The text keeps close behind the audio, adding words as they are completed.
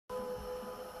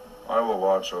I will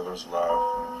watch others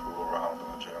laugh and fool around in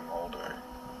the gym all day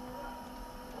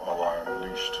while I am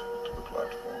leashed to the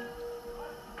platform.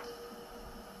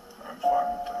 I'm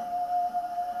fine with that.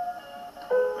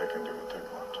 They can do what they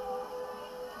want.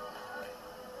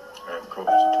 I have coach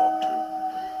to talk to,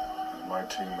 and my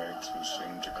teammates who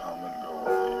seem to come and go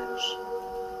over the years.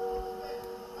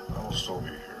 I will still be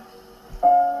here,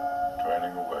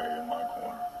 training away in my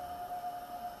corner.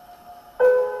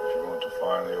 If you want to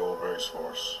find the old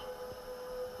racehorse,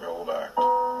 the old act,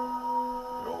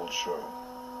 the old show,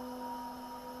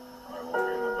 I will be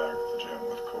in the back of the gym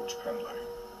with Coach Pendley.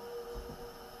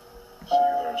 See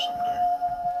you there someday.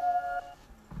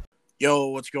 Yo,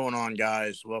 what's going on,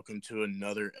 guys? Welcome to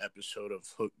another episode of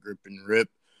Hook, Grip, and Rip.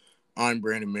 I'm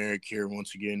Brandon Merrick here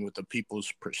once again with the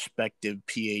People's Perspective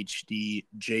PhD,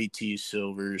 JT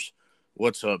Silvers.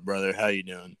 What's up, brother? How you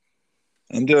doing?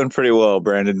 I'm doing pretty well,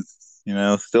 Brandon.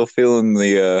 Still feeling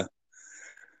the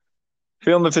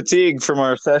fatigue from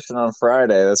our session on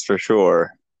Friday, that's for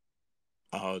sure.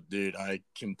 Oh, dude, I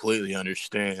completely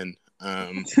understand.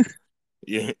 One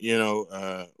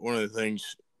of the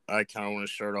things I kind of want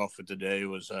to start off with today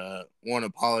was one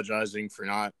apologizing for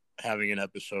not having an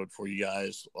episode for you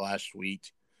guys last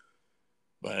week,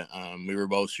 but we were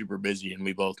both super busy and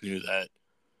we both knew that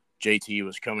JT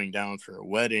was coming down for a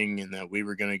wedding and that we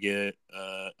were going to get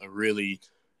a really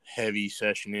heavy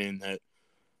session in that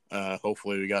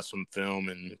hopefully we got some film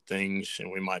and things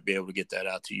and we might be able to get that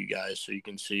out to you guys so you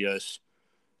can see us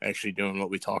actually doing what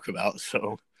we talk about.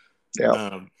 So, Yeah.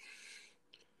 um,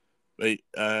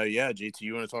 yeah, JT,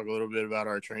 you want to talk a little bit about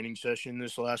our training session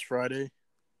this last Friday?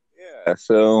 Yeah.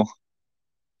 So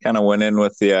kind of went in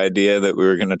with the idea that we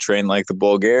were going to train like the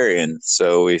Bulgarians.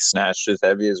 So we snatched as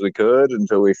heavy as we could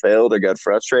until we failed or got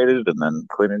frustrated, and then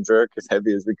clean and jerk as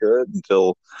heavy as we could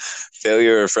until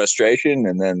failure or frustration,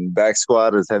 and then back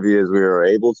squat as heavy as we were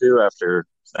able to after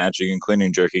snatching and clean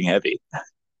and jerking heavy.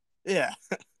 Yeah.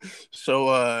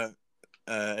 So,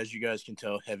 as you guys can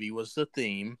tell, heavy was the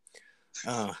theme.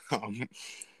 Uh, um,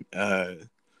 uh,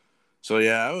 so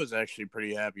yeah, I was actually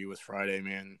pretty happy with Friday,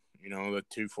 man. You know, the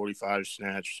 245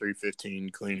 snatch, 315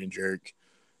 clean and jerk,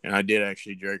 and I did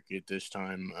actually jerk it this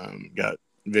time. Got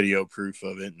video proof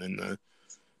of it, and then the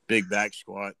big back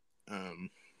squat.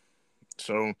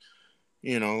 So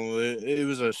it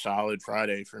was a solid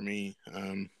Friday for me,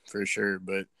 for sure.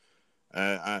 But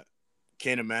I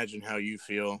can't imagine how you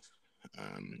feel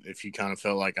if you kind of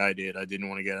felt like I did. I didn't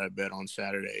want to get out of bed on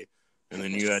Saturday, and then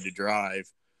you had to drive.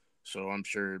 So I'm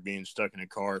sure being stuck in a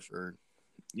car for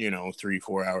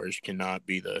 3-4 hours cannot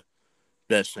be the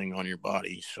best thing on your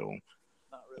body. So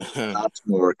Not really the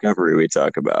optimal recovery we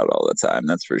talk about all the time,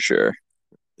 that's for sure.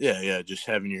 yeah, just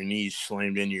having your knees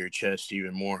slammed into your chest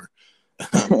even more,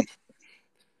 um,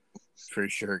 for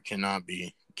sure cannot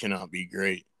be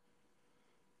great.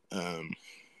 Um,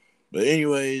 but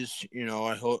anyways,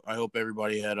 I hope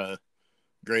everybody had a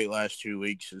great last 2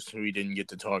 weeks as we didn't get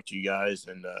to talk to you guys.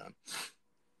 And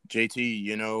JT,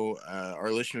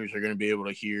 our listeners are going to be able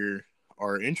to hear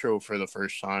our intro for the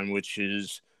first time, which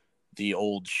is the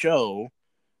old show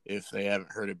if they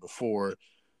haven't heard it before.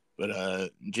 But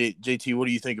JT, what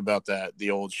do you think about that?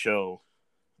 The old show.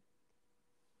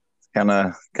 Kind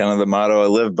of the motto I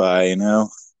live by,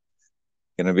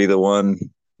 Gonna be the one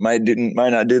might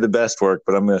not do the best work,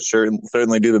 but I'm gonna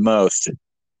certainly do the most.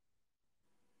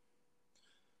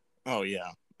 Oh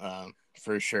yeah,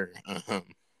 for sure. I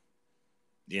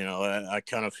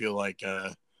kind of feel like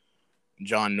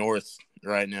John North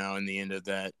right now in the end of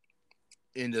the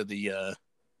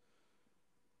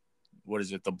what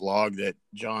is it, the blog that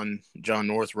John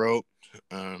North wrote,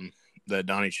 that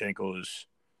Donnie Schenkel is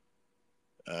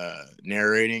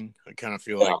narrating. I kind of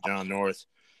feel Yeah. like John North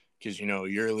because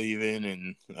you're leaving,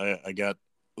 and I got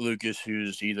Lucas,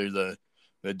 who's either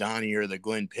the Donnie or the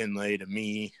Glenn Pinlay to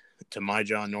me, to my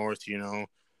John North.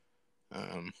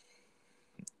 Um,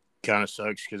 Kind of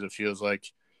sucks because it feels like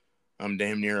I'm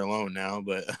damn near alone now,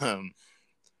 but I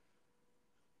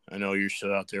know you're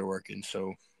still out there working,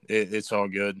 so it's all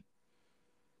good.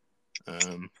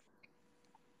 Um,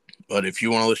 but if you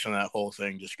want to listen to that whole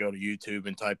thing, just go to YouTube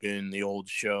and type in the old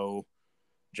show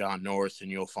John North,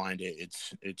 and you'll find it.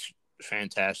 It's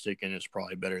fantastic, and it's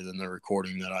probably better than the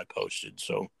recording that I posted.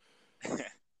 So,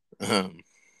 um,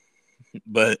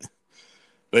 but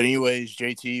anyways,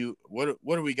 JT, what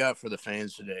do we got for the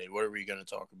fans today? What are we going to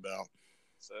talk about?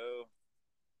 So,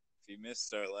 if you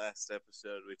missed our last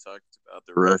episode, we talked about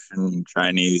the Russian and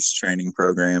Chinese training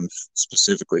programs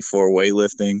specifically for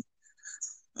weightlifting.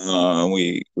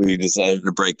 We decided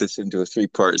to break this into a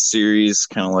 3-part series,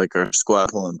 kind of like our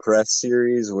squat, pull, and press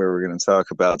series, where we're going to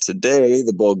talk about today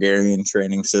the Bulgarian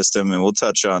training system, and we'll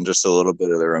touch on just a little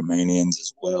bit of the Romanians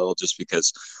as well, just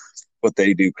because what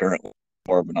they do currently is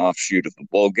more of an offshoot of the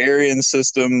Bulgarian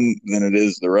system than it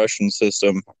is the Russian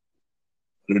system,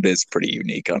 but it is pretty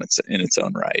unique in its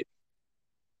own right.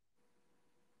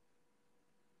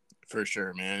 For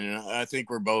sure, man. And I think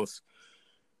we're both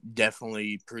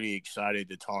definitely pretty excited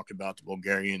to talk about the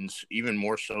Bulgarians, even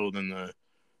more so than the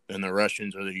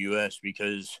Russians or the U.S.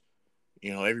 because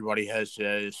everybody has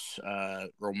this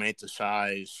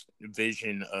romanticized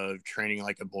vision of training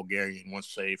like a Bulgarian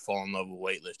once they fall in love with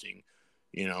weightlifting.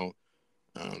 You know,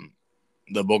 um,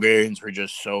 the Bulgarians were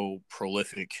just so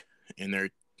prolific in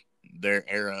their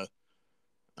era,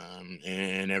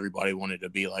 and everybody wanted to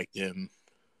be like them.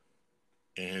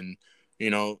 And you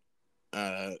know,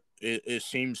 it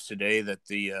seems today that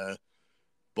the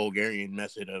Bulgarian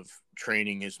method of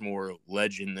training is more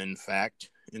legend than fact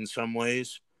in some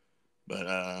ways. But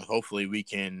hopefully we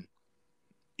can,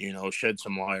 shed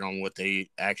some light on what they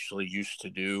actually used to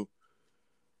do.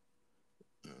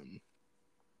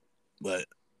 But,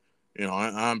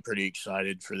 I'm pretty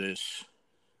excited for this.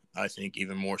 I think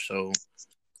even more so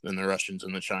than the Russians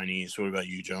and the Chinese. What about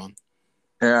you, John?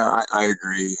 Yeah, I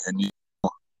agree. And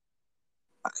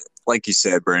like you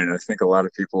said, Brandon, I think a lot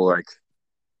of people like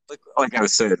I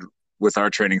said with our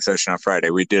training session on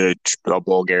Friday, we did a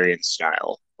Bulgarian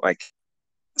style. Like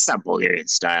it's not Bulgarian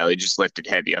style. You just lifted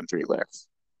heavy on 3 lifts.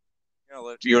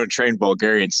 You want to train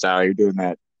Bulgarian style, you're doing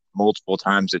that multiple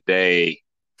times a day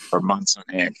for months on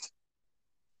end.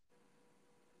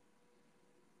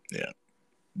 Yeah,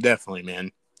 definitely,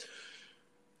 man.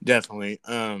 Definitely.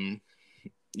 And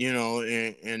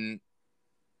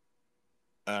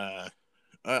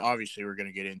obviously we're going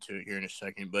to get into it here in a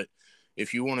second, but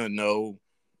if you want to know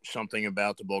something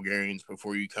about the Bulgarians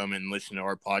before you come and listen to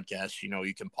our podcast,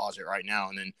 you can pause it right now.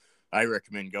 And then I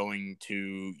recommend going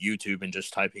to YouTube and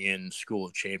just typing in School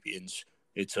of Champions.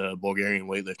 It's a Bulgarian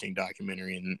weightlifting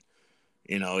documentary, and,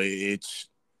 it's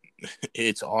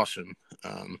awesome.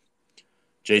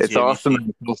 JT, It's have you awesome seen? and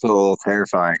it's also a little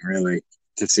terrifying, really,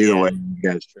 to see the Yeah, way you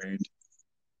guys trained.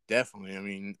 definitely. I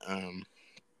mean,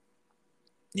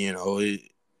 you know, it,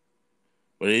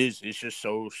 but it's just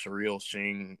so surreal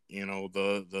seeing,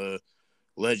 the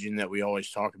legend that we always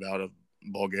talk about of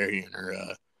Bulgarian or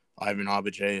Ivan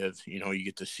Abajev. You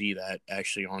get to see that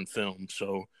actually on film.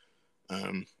 So,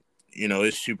 um,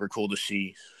 it's super cool to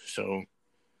see. So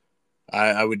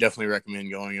I would definitely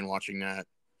recommend going and watching that.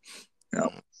 Yeah.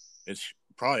 It's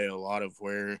probably a lot of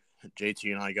where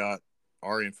JT and I got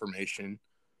our information,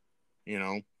 you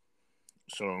know.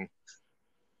 So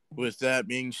with that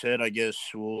being said, I guess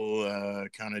we'll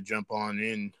kind of jump on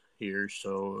in here.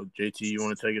 So JT, you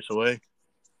want to take us away?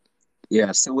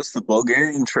 Yeah, so with the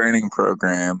Bulgarian training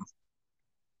program,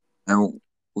 and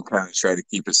we'll kind of try to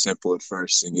keep it simple at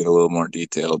first and get a little more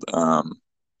detailed.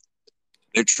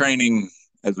 They're training,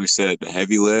 as we said,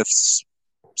 heavy lifts,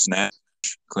 snatch,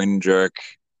 clean and jerk,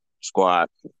 squat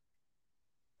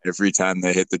every time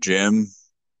they hit the gym.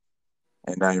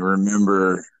 And I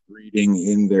remember reading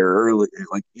in their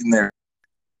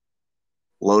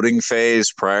loading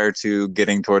phase prior to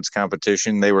getting towards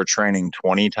competition, they were training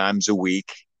 20 times a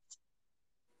week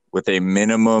with a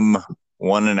minimum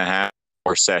 1.5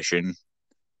 hour session.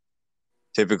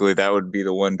 Typically, that would be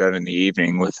the one done in the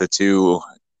evening, with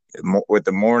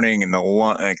the morning and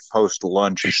the post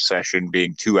lunch session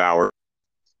being 2 hours,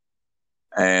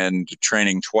 and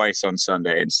training twice on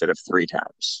Sunday instead of 3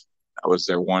 times. That was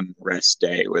their one rest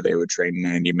day where they would train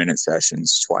 90-minute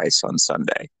sessions twice on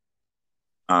Sunday.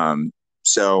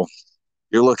 So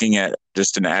you're looking at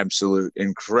just an absolute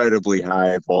incredibly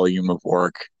high volume of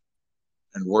work,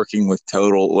 and working with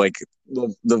total, like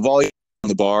the volume on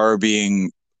the bar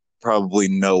being probably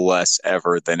no less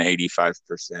ever than 85%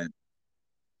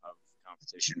 of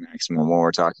competition maximum when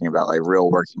we're talking about like real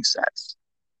working sets.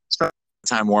 Spend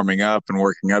time warming up and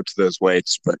working up to those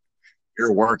weights, but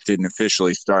your work didn't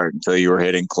officially start until you were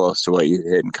hitting close to what you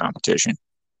hit in competition.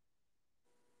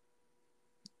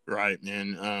 Right,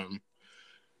 man. And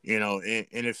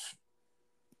if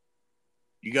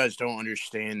you guys don't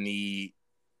understand the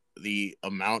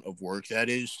amount of work that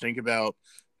is, think about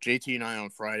JT and I on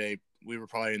Friday. We were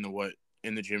probably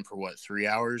in the gym for 3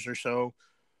 hours or so.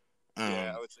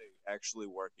 Yeah, I would say actually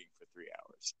working for 3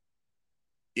 hours.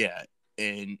 Yeah,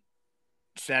 and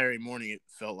Saturday morning it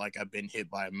felt like I've been hit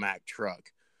by a Mack truck.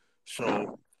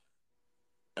 So,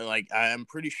 like, I'm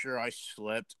pretty sure I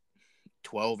slept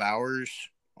 12 hours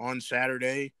on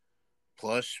Saturday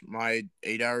plus my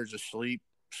 8 hours of sleep.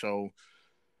 So,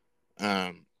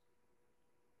 I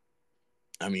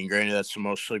mean, granted, that's the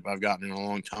most sleep I've gotten in a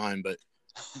long time, but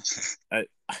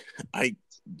I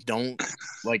don't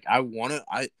like. I want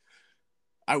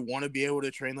to be able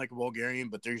to train like a Bulgarian,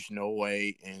 but there's no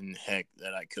way in heck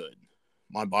that I could.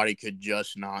 My body could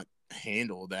just not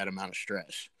handle that amount of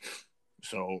stress.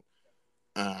 So,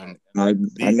 I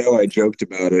know I joked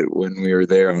about it when we were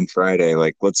there on Friday.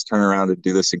 Like, let's turn around and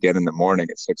do this again in the morning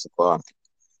at 6 o'clock.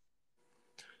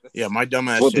 Yeah, my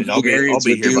dumbass What the said I'll Bulgarians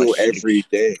be would here by do 6. every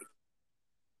day.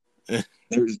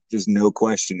 There's just no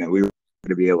question that we were going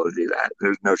to be able to do that.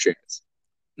 There's no chance.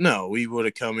 No, we would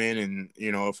have come in and,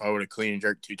 if I would have clean and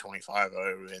jerked 225,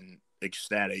 I would have been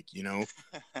ecstatic,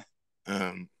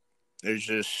 There's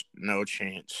just no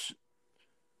chance,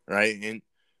 right? And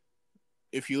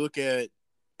if you look at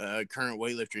current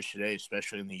weightlifters today,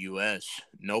 especially in the U.S.,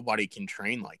 nobody can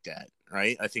train like that,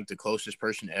 right? I think the closest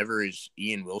person ever is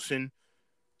Ian Wilson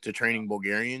to training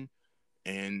Bulgarian.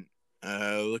 And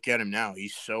look at him now.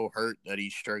 He's so hurt that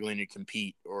he's struggling to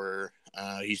compete, or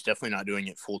he's definitely not doing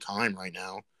it full time right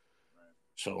now.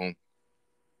 So,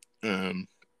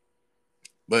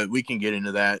 but we can get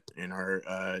into that in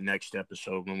our next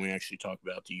episode when we actually talk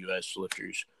about the U.S.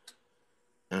 lifters.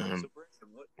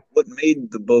 What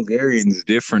made the Bulgarians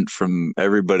different from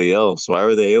everybody else? Why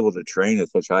were they able to train at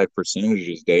such high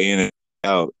percentages day in and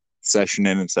out, session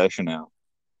in and session out?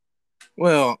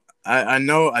 Well, I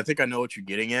know. I think I know what you're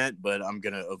getting at, but I'm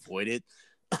gonna avoid it.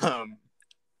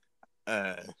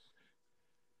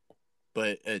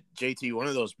 But JT, one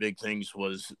of those big things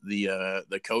was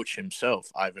the coach himself,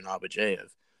 Ivan Abajev.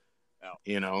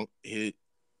 Oh.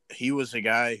 He was a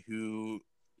guy who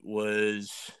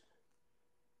was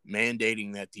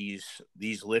mandating that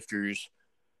these lifters,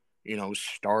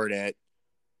 start at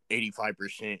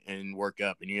 85% and work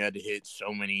up, and you had to hit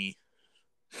so many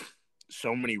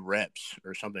reps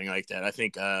or something like that. I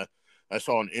think I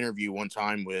saw an interview one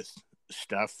time with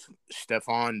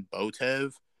Stefan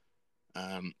Botev.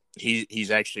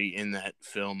 He's actually in that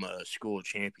film School of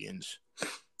Champions.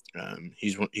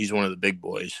 He's one of the big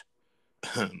boys.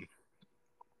 But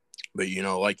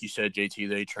like you said, JT,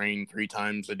 they train 3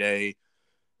 times a day,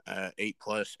 8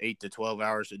 to 12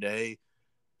 hours a day,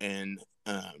 and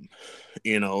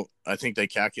I think they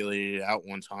calculated it out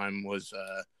one time was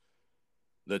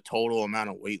the total amount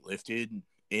of weight lifted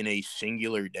in a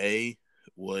singular day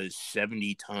was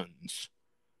 70 tons.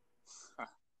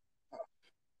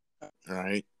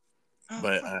 Right.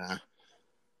 But,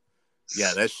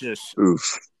 yeah, that's just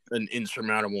an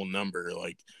insurmountable number.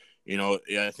 Like,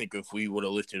 I think if we would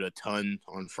have lifted a ton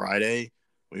on Friday,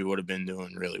 we would have been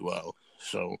doing really well.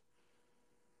 So,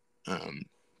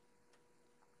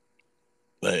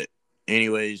 but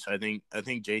anyways, I think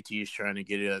JT is trying to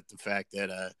get at the fact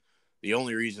that, the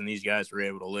only reason these guys were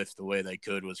able to lift the way they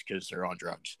could was because they're on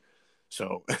drugs.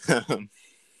 So they're on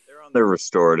their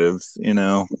restoratives,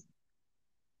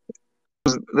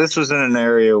 This was in an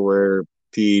area where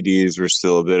PEDs were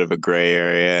still a bit of a gray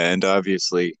area, and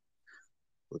obviously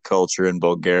the culture in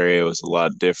Bulgaria was a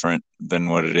lot different than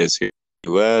what it is here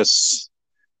in the US.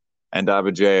 And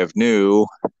Abajev knew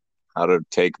how to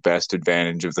take best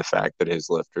advantage of the fact that his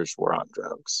lifters were on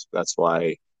drugs. That's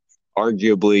why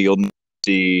arguably you'll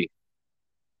see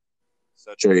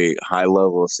such a high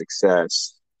level of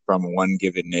success from one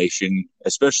given nation,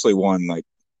 especially one like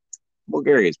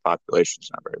Bulgaria's population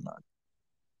is not very much.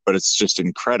 But it's just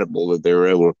incredible that they were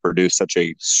able to produce such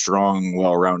a strong,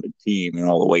 well-rounded team in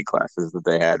all the weight classes that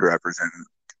they had represented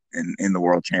in the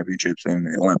World Championships and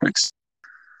the Olympics.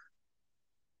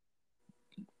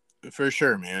 For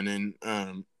sure, man. And,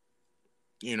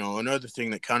 another thing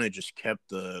that kind of just kept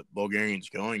the Bulgarians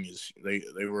going is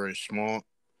they were a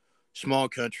small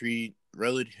country,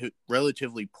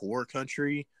 relatively poor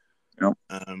country. Yep.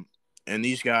 And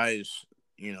these guys,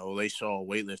 they saw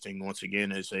weightlifting once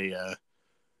again as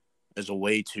a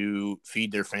way to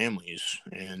feed their families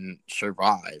and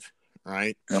survive,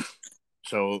 right? Yep.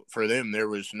 So for them, there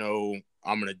was no,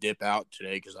 I'm going to dip out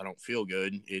today because I don't feel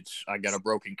good. It's, I got a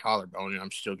broken collarbone and I'm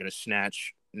still going to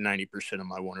snatch 90% of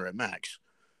my 1 rep max.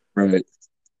 Right.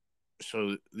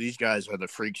 So these guys are the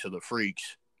freaks of the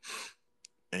freaks.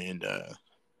 And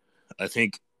I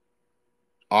think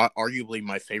arguably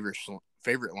my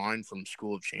favorite line from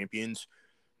School of Champions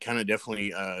kind of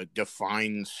definitely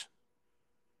defines,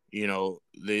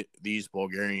 these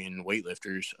Bulgarian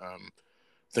weightlifters. I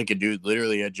think a dude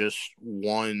literally had just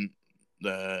won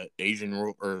the Asian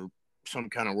world or some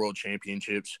kind of world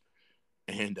championships.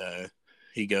 And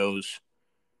he goes,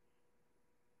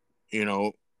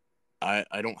 I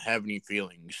don't have any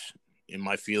feelings. And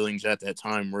my feelings at that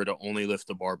time were to only lift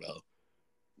the barbell.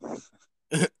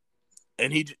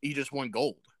 And he just won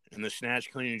gold. and the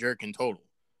snatch, clean, and jerk in total.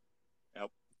 Yep.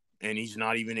 And he's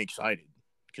not even excited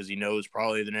because he knows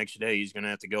probably the next day he's going to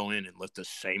have to go in and lift the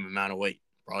same amount of weight,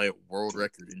 probably a world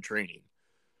record in training.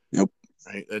 Yep.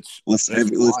 Right? That's lift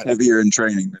wild. heavier in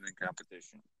training than in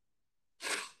competition.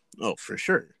 Oh, for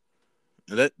sure.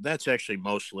 That's actually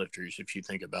most lifters, if you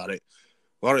think about it.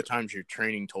 A lot of times your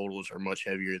training totals are much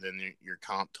heavier than your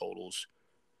comp totals.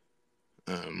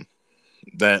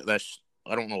 That's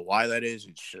I don't know why that is.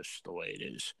 It's just the way it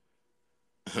is.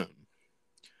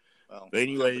 Well, but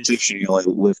anyways, competition, you only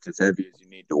lift as heavy as you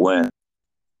need to win.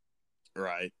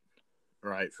 Right,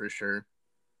 for sure.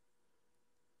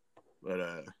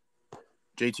 But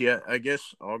JT, I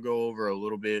guess I'll go over a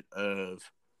little bit of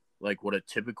like what a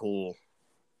typical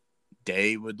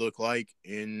day would look like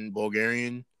in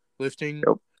Bulgarian lifting.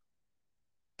 Yep.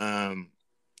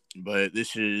 But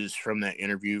this is from that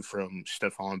interview from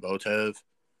Stefan Botev.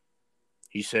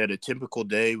 He said a typical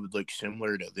day would look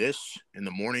similar to this. In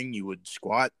the morning, you would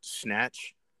squat,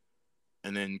 snatch,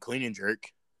 and then clean and jerk.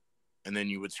 And then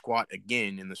you would squat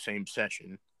again in the same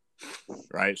session,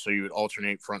 right? So you would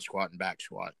alternate front squat and back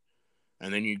squat.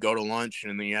 And then you'd go to lunch,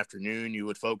 and in the afternoon, you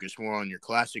would focus more on your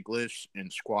classic lifts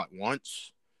and squat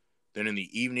once. Then in the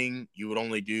evening, you would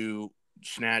only do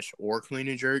snatch or clean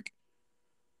and jerk,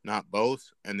 not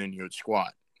both, and then you would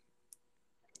squat.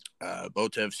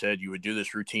 Botev said you would do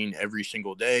this routine every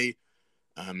single day,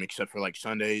 except for like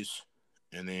Sundays.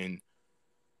 And then,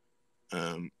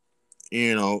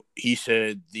 he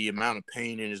said the amount of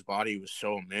pain in his body was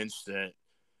so immense that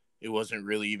it wasn't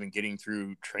really even getting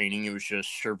through training. It was just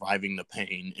surviving the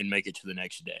pain and make it to the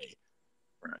next day.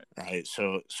 Right.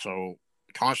 So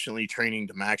constantly training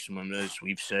to maximum, as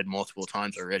we've said multiple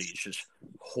times already, it's just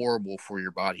horrible for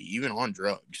your body, even on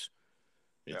drugs.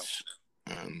 It's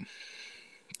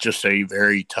just a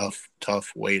very tough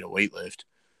way to weightlift.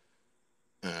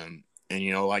 And,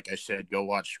 like I said, go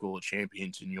watch School of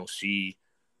Champions and you'll see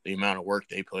the amount of work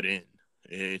they put in.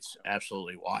 It's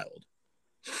absolutely wild.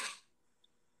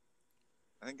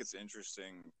 I think it's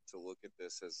interesting to look at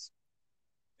this as,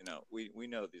 we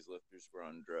know these lifters were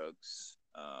on drugs,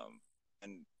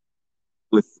 and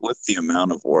with the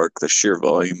amount of work, the sheer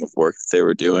volume of work that they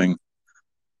were doing,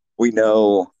 we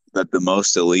know that the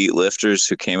most elite lifters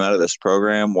who came out of this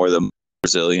program were the most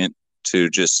resilient to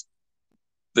just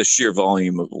the sheer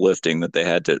volume of lifting that they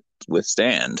had to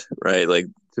withstand, right? Like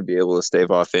to be able to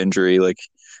stave off injury. Like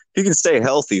if you can stay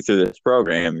healthy through this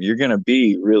program, you're going to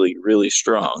be really, really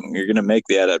strong. You're going to make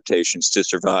the adaptations to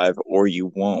survive, or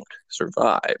you won't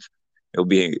survive. You'll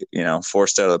be,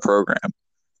 forced out of the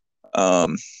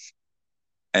program.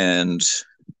 And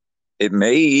it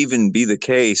may even be the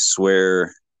case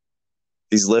where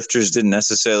these lifters didn't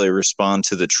necessarily respond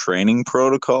to the training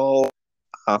protocol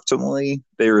optimally.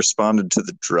 They responded to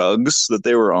the drugs that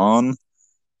they were on,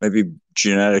 maybe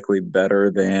genetically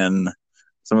better than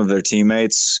some of their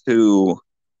teammates who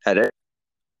had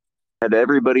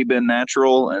everybody been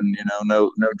natural and no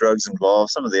drugs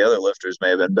involved. Some of the other lifters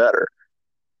may have been better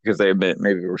because they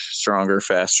maybe were stronger,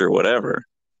 faster, whatever.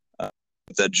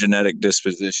 That genetic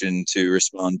disposition to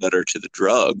respond better to the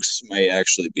drugs may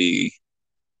actually be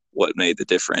what made the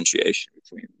differentiation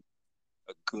between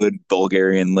a good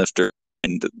Bulgarian lifter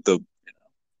and the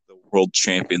world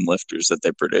champion lifters that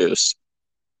they produced.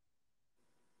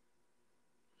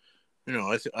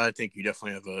 I think you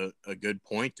definitely have a good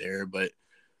point there, but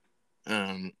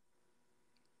it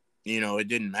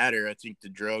didn't matter. I think the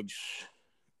drugs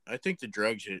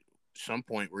at some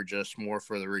point were just more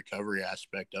for the recovery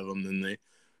aspect of them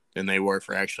than they were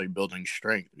for actually building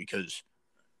strength, because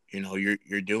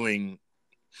you're doing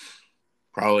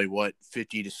probably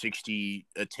 50 to 60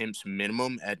 attempts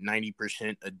minimum at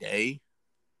 90% a day.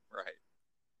 Right.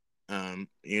 And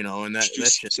that's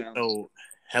just so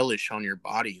hellish on your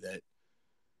body that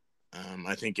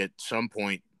I think at some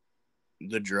point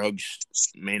the drugs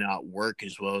may not work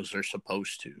as well as they're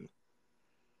supposed to.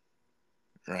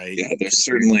 Right. Yeah, there's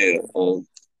certainly a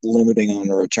limiting on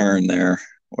the return there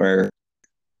where,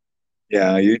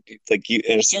 you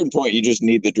at a certain point, you just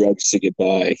need the drugs to get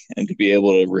by and to be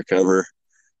able to recover.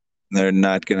 They're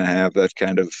not going to have that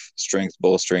kind of strength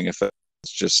bolstering effect.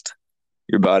 It's just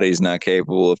your body's not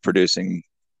capable of producing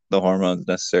the hormones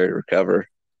necessary to recover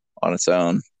on its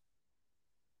own.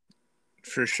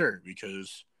 For sure,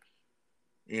 because,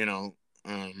 the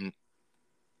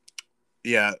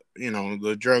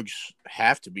drugs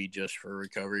have to be just for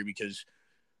recovery because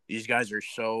these guys are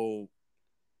so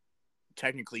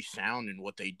technically sound in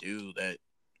what they do that,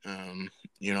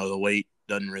 the weight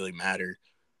doesn't really matter.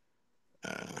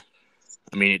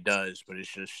 It does, but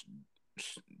it's just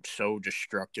so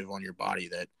destructive on your body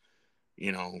that,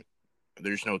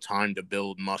 there's no time to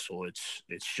build muscle. It's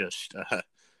just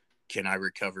can I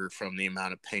recover from the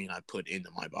amount of pain I put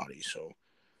into my body? So,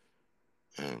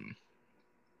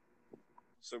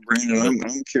 Brandon,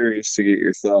 I'm curious to get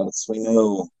your thoughts. We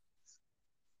know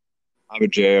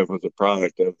Abajev was a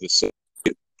product of the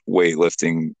Soviet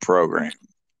weightlifting program,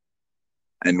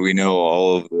 and we know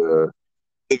all of the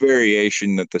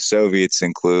variation that the Soviets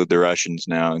include, the Russians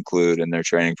now include in their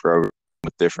training program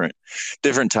with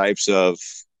different types of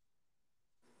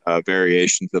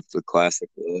variations of the classic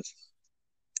lift.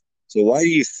 So why do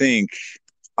you think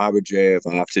Abajev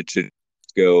opted to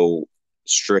go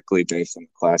strictly based on the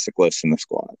classic lifts in the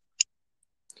squat?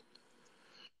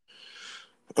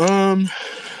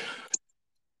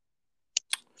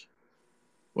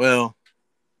 Well,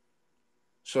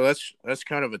 so that's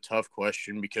kind of a tough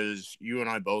question because you and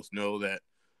I both know that,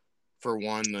 for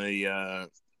one, the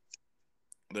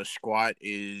squat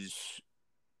is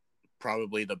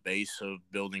probably the base of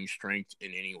building strength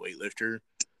in any weightlifter.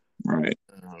 Right.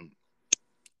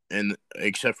 And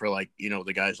except for, like, you know,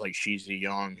 the guys like Shizi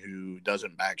Yang, who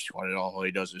doesn't back squat at all. All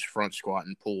he does is front squat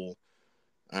and pull.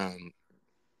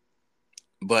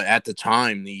 But at the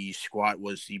time, the squat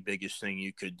was the biggest thing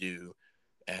you could do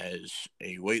as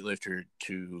a weightlifter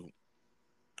to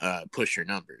push your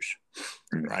numbers,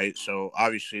 right? So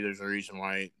obviously there's a reason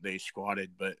why they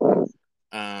squatted, but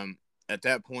at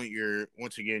that point, your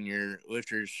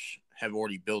lifters have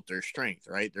already built their strength,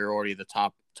 right? They're already the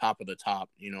top of the top.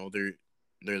 You know, they're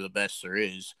the best there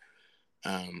is.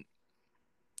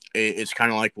 It's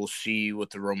kind of like we'll see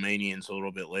with the Romanians a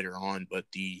little bit later on, but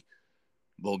the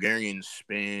Bulgarians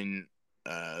spend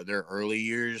their early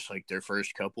years, like their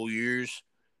first couple years,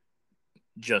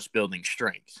 just building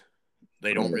strength.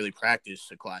 They don't really practice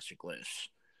the classic lifts.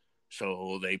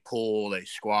 So they pull, they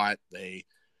squat, they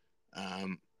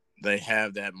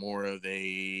have that more of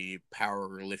a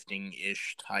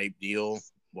powerlifting-ish type deal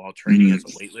while training as a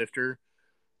weightlifter.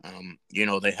 You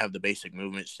know, they have the basic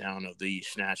movements down of the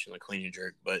snatch and the clean and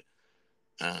jerk, but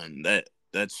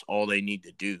that's all they need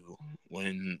to do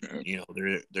when, you know,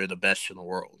 they're the best in the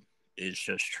world, is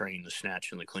just train the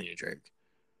snatch and the clean and jerk.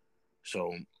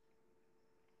 So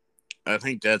I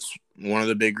think that's one of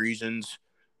the big reasons.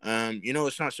 You know,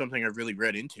 it's not something I've really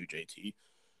read into, JT.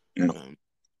 Yeah.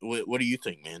 What do you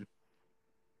think, man?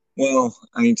 Well,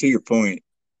 I mean, to your point,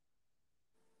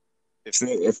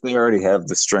 if they already have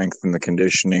the strength and the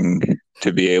conditioning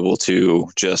to be able to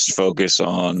just focus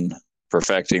on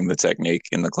perfecting the technique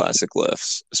in the classic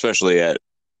lifts, especially at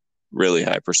really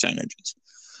high percentages,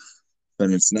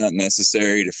 then it's not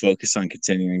necessary to focus on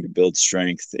continuing to build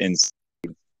strength in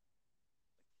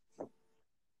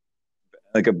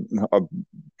like a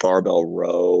barbell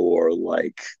row or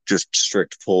like just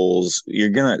strict pulls. You're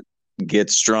gonna get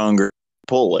stronger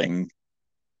pulling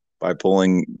by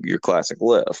pulling your classic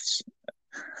lifts.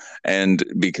 And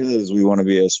because we want to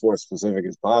be as sport specific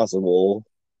as possible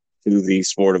to the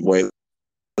sport of weight, it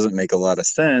doesn't make a lot of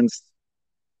sense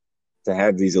to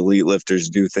have these elite lifters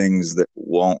do things that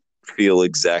won't feel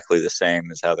exactly the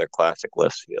same as how their classic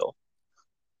lifts feel.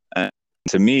 And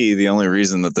to me, the only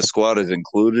reason that the squat is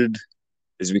included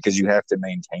is because you have to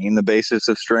maintain the basis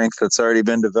of strength that's already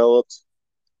been developed.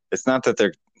 It's not that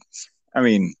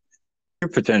you're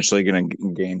potentially going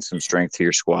to gain some strength to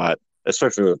your squat,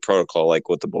 especially with a protocol like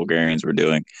what the Bulgarians were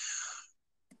doing.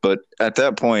 But at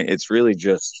that point, it's really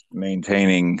just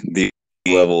maintaining the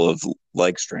level of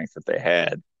leg strength that they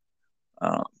had.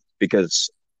 Because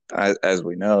as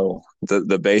we know,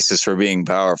 the basis for being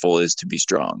powerful is to be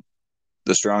strong.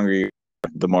 The stronger you are,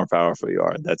 the more powerful you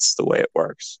are. That's the way it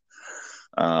works.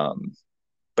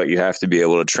 But you have to be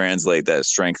able to translate that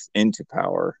strength into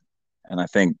power. And I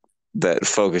think that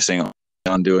focusing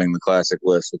on doing the classic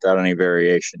lifts without any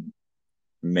variation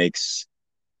makes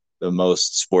the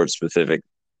most sport specific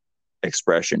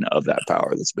expression of that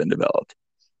power that's been developed.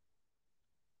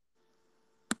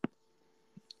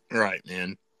 Right,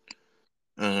 man.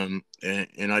 And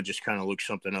I just kind of looked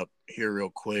something up here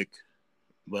real quick,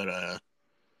 but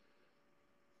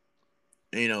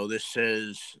you know, this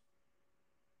says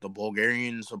the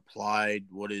Bulgarians applied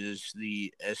what is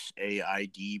the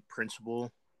SAID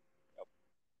principle,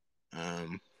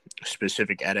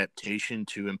 specific adaptation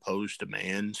to impose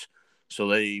demands. So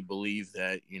they believe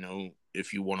that, you know,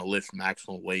 if you want to lift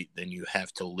maximal weight, then you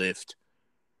have to lift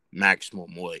maximal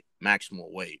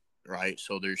weight, right?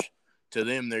 So to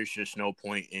them, there's just no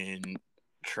point in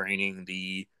training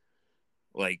the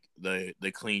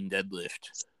clean deadlift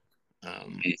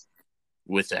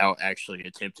without actually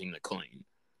attempting the clean.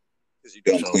 Because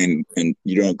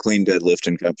you don't clean deadlift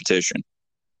in competition.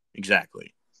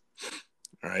 Exactly.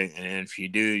 Right. And if you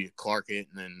do, you clark it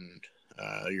and then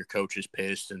your coach is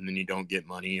pissed, and then you don't get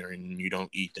money, and you don't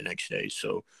eat the next day.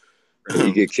 So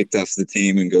You get kicked off the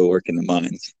team and go work in the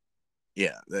mines.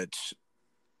 yeah, that's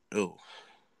yeah,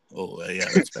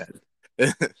 that's bad.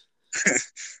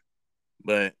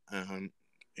 But and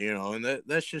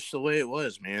that's just the way it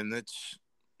was, man.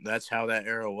 That's how that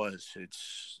era was.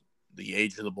 It's the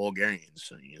age of the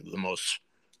Bulgarians, the most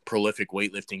prolific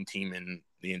weightlifting team in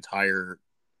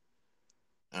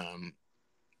um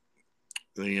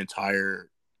the entire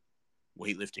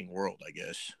weightlifting world, I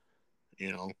guess.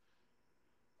 Only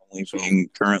So being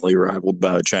currently rivaled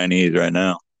by the Chinese right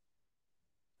now.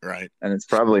 right. And it's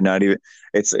probably not even,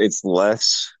 it's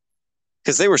less,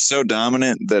 because they were so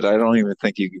dominant that I don't even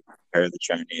think you can compare the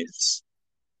Chinese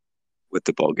with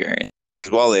the Bulgarians.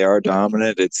 Because while they are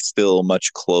dominant, it's still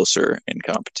much closer in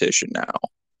competition now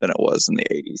than it was in the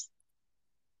 80s.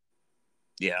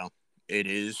 Yeah, it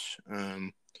is.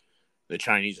 The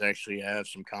Chinese actually have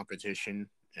some competition,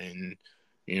 and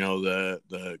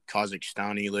the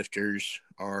Kazakhstani lifters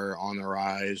are on the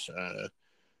rise.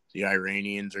 The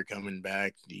Iranians are coming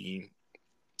back.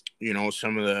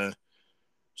 Some of the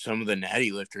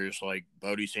natty lifters like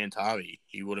Bodhi Santavi,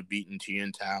 he would have beaten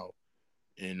Tien Tao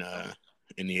in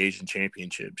the Asian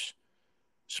Championships.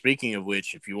 Speaking of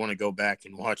which, if you want to go back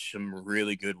and watch some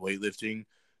really good weightlifting,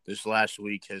 this last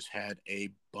week has had a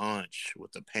bunch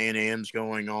with the Pan Ams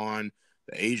going on,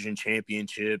 the Asian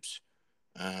Championships.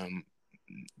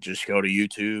 Just go to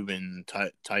YouTube and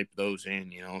type those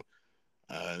in.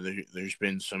 There's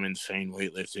been some insane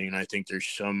weightlifting, and I think there's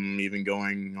some even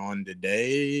going on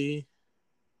today. I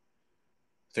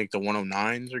think the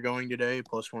 109s are going today,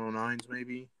 plus 109s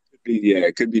maybe.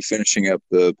 It could be finishing up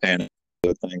the Pan,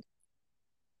 I think.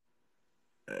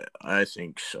 I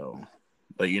think so.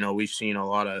 But we've seen a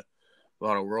lot of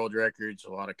world records,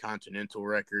 a lot of continental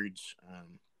records.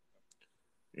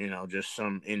 Just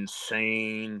some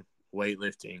insane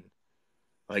weightlifting,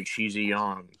 like Shizi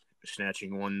Yang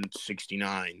snatching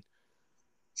 169.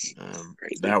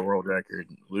 That world record.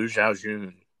 Liu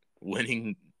Xiaojun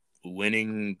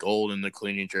winning gold in the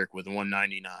clean and jerk with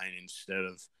 199 instead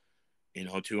of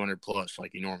 200 plus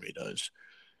like he normally does.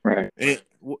 Right.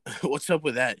 What's up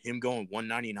with that? Him going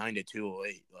 199 to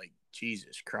 208? Like,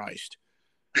 Jesus Christ.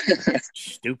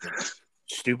 Stupid.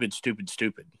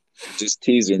 Just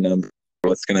teaser number.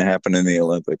 What's going to happen in the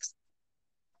Olympics?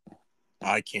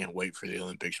 I can't wait for the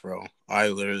Olympics, bro. I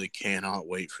literally cannot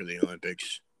wait for the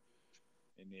Olympics.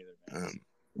 Me neither.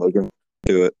 Looking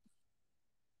to it.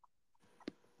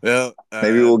 Well,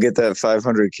 maybe we'll get that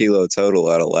 500 kilo total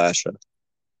out of Lasha.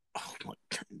 Oh my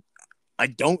God. I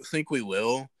don't think we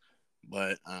will,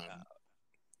 but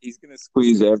he's gonna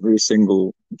squeeze every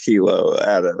single kilo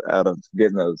out of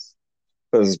getting those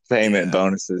payment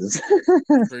bonuses.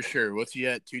 For sure. What's he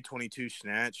at? 222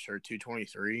 snatch or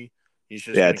 223? He's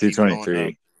just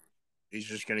 223. He's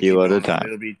just gonna keep going at a time.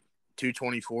 It'll be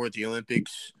 224 at the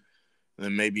Olympics, and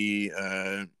then maybe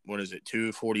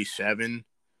 247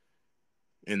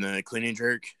 in the clean and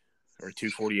jerk, or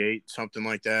 248, something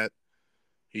like that.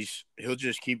 He'll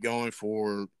just keep going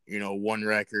for one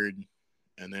record,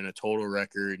 and then a total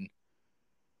record.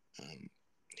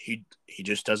 He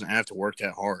just doesn't have to work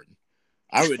that hard.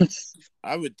 I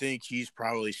would think he's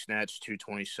probably snatched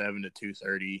 227 to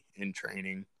 230 in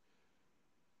training.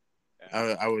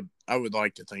 I would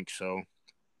like to think so.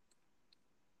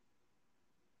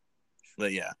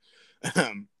 But yeah,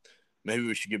 maybe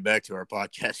we should get back to our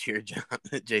podcast here,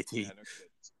 JT.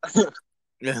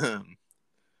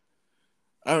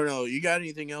 I don't know. You got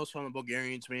anything else on the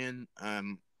Bulgarians, man?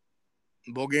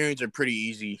 Bulgarians are pretty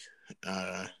easy.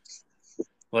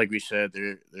 Like we said,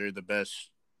 they're the best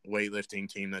weightlifting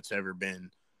team that's ever been.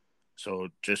 So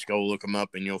just go look them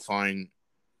up, and you'll find,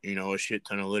 a shit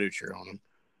ton of literature on them.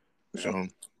 Yeah. So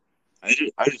I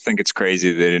just think it's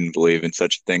crazy they didn't believe in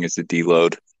such a thing as a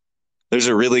deload. There's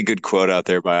a really good quote out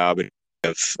there by Abid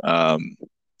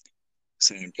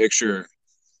saying, picture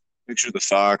the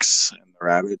fox and the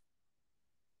rabbit.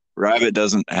 Rabbit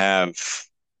doesn't have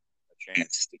a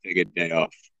chance to take a day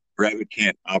off. Rabbit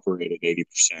can't operate at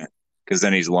 80% because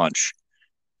then he's lunch.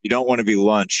 You don't want to be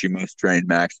lunch. You must train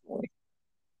maximally.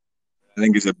 I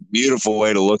think it's a beautiful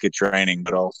way to look at training,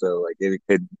 but also like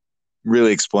it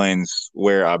really explains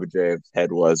where Abidjayev's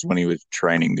head was when he was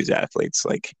training these athletes.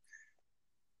 Like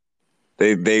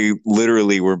they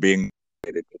literally were being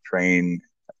motivated to train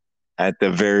at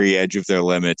the very edge of their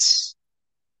limits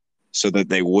so that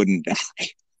they wouldn't die.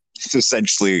 It's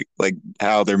essentially like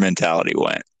how their mentality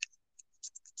went.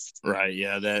 Right.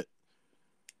 Yeah. That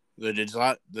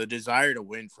the desire to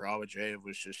win for Abidjayev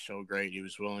was just so great. He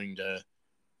was willing to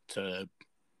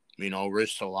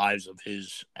risk the lives of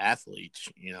his athletes.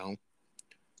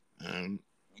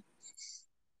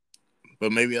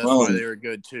 But maybe that's why they were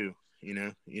good too.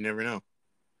 You never know.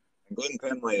 Glenn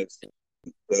Penley is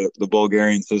the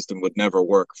Bulgarian system would never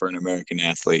work for an American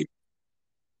athlete,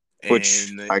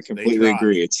 which I completely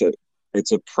agree.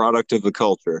 It's a product of the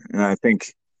culture, and I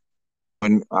think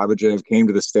when Abajev came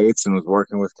to the States and was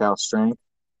working with Cal Strength,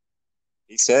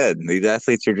 he said these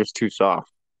athletes are just too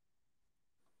soft.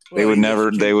 Well, they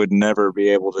would never be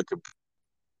able to compete.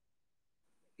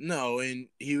 No, and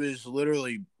he was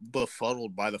literally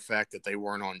befuddled by the fact that they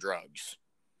weren't on drugs.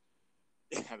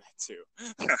 Yeah, that too.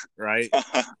 Right?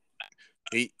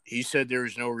 He said there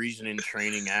was no reason in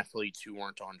training athletes who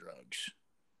weren't on drugs.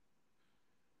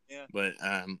 Yeah. But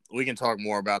we can talk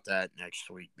more about that next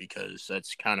week because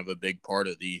that's kind of a big part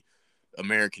of the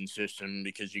American system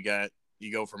because you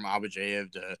go from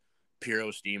Abajev to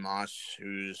Piros Dimos,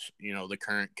 who's, the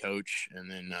current coach, and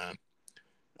then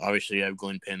obviously you have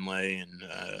Glenn Penley and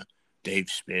Dave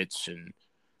Spitz and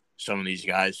some of these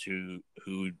guys who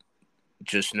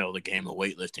just know the game of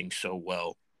weightlifting so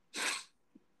well.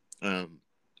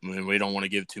 We don't want to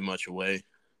give too much away.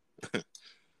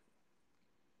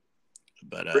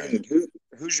 But Brandon,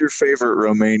 who's your favorite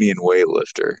Romanian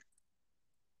weightlifter?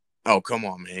 Oh, come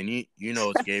on, man! You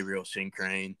know it's Gabriel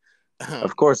Syncrane.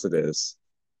 Of course it is.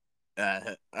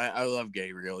 I love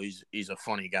Gabriel. He's a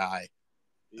funny guy.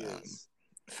 He is.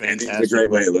 Fantastic. He's a great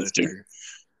weightlifter.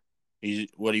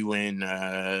 What he win?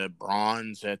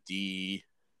 Bronze at the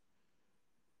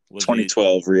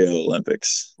 2012 Rio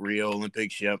Olympics. Rio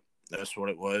Olympics. Yep, that's what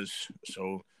it was.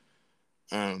 So,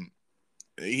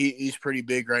 he's pretty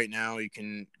big right now. You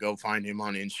can go find him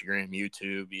on Instagram,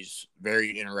 YouTube. He's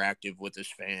very interactive with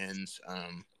his fans.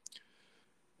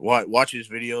 Watch his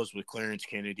videos with Clarence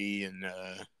Kennedy and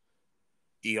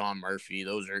Eon Murphy.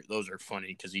 Those are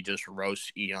funny because he just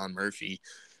roasts Eon Murphy,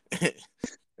 and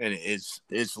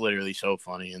it's literally so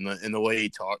funny. And the way he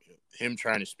talks, him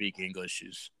trying to speak English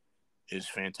is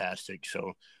fantastic.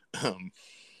 So,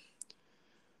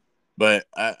 but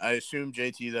I assume,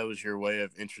 JT, that was your way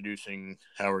of introducing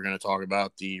how we're going to talk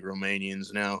about the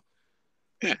Romanians now.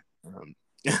 Yeah.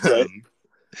 Right.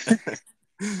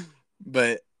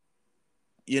 But,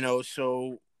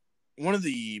 so one of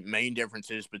the main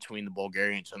differences between the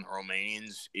Bulgarians and the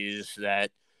Romanians is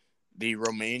that the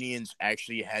Romanians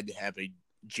actually had to have a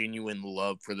genuine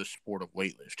love for the sport of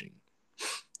weightlifting,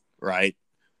 right?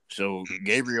 So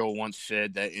Gabriel once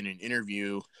said that in an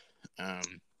interview,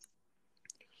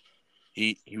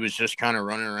 he was just kind of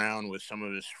running around with some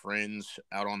of his friends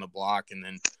out on the block, and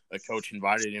then a coach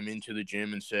invited him into the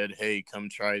gym and said, "Hey, come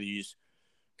try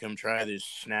this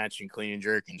snatch and clean and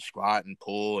jerk and squat and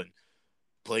pull and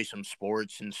play some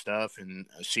sports and stuff and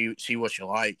see what you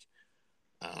like."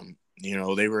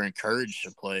 They were encouraged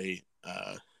to play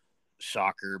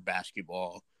soccer,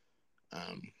 basketball,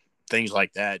 things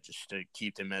like that, just to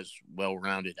keep them as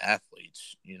well-rounded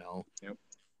athletes. Yep.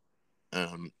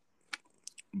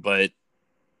 But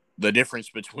the difference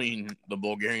between the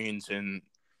Bulgarians and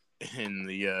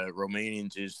the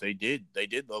Romanians is they did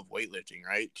love weightlifting,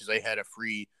 right? Because they had a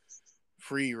free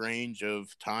range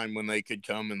of time when they could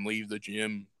come and leave the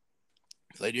gym.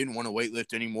 If they didn't want to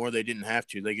weightlift anymore, they didn't have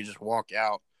to. They could just walk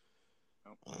out.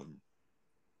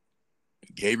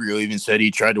 Gabriel even said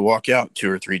he tried to walk out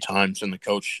 2 or 3 times, and the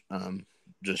coach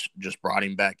just brought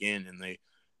him back in, and they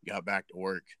got back to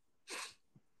work.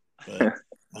 But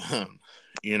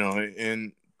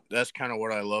and that's kind of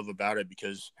what I love about it,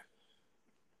 because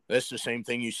that's the same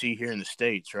thing you see here in the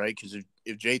States, right? Because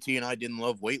if JT and I didn't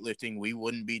love weightlifting, we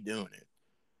wouldn't be doing it.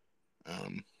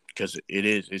 Because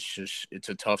it's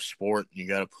a tough sport. You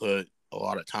got to put a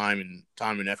lot of time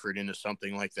and effort into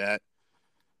something like that.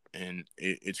 And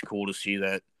it's cool to see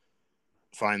that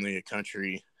finally a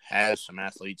country has some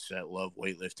athletes that love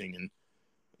weightlifting, and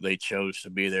they chose to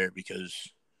be there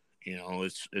because,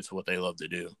 it's what they love to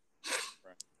do.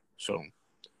 Right. So,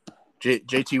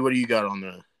 JT, what do you got on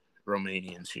the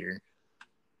Romanians here?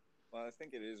 Well, I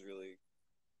think it is really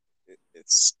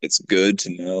it's good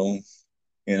to know,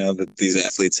 that these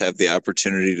athletes have the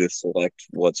opportunity to select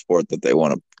what sport that they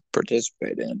want to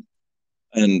participate in.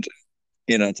 And,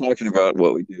 talking about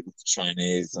what we do with the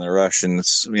Chinese and the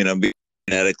Russians, being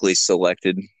genetically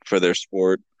selected for their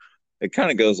sport, it kind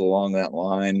of goes along that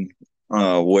line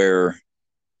where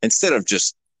instead of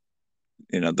just,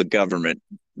 the government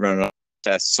running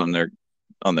tests on their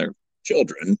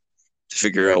children to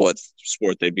figure out what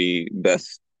sport they'd be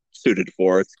best suited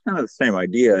for, it's kind of the same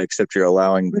idea, except you're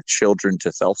allowing the children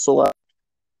to self-select.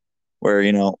 Where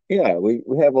we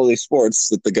have all these sports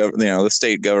that the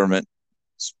state government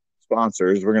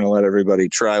sponsors. We're going to let everybody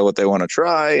try what they want to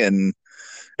try, and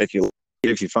if you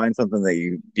if you find something that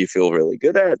you feel really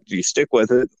good at, you stick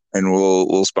with it, and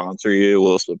we'll sponsor you,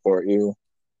 we'll support you.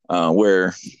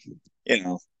 Where you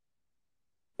know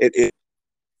it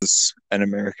is an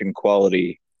American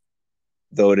quality,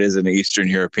 though it is an Eastern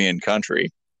European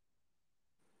country.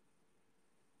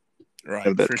 Have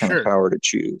Right, that for kind of sure, power to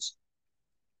choose.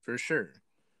 for sure.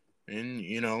 And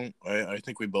I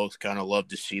think we both kind of love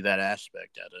to see that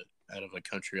aspect out of a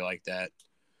country like that.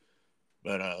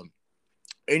 But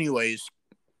anyways,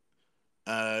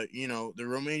 the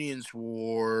Romanians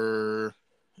were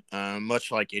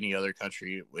much like any other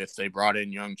country. If they brought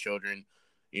in young children,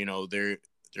 their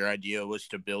idea was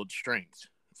to build strength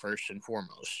first and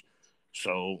foremost.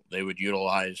 So they would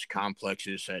utilize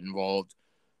complexes that involved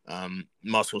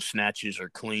muscle snatches or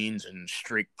cleans and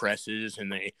strict presses,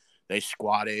 and they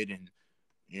squatted, and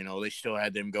they still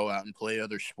had them go out and play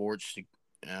other sports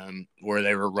where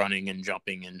they were running and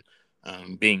jumping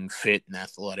and being fit and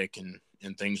athletic and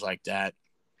things like that.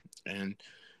 And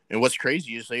what's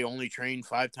crazy is they only train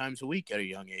 5 times a week at a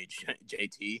young age,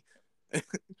 JT.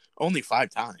 Only 5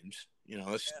 times.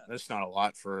 That's not a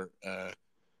lot for a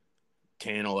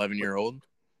 10, 11-year-old.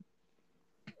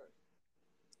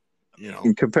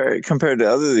 Compared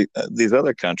to these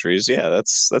other countries, yeah,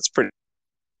 that's pretty.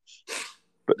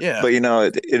 Yeah. But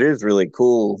it is really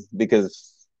cool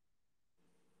because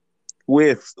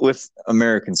with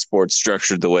American sports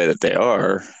structured the way that they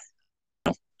are,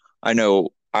 I know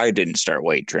I didn't start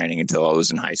weight training until I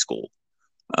was in high school.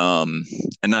 And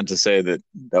not to say that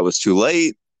that was too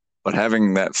late, but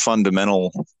having that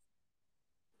fundamental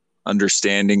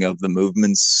understanding of the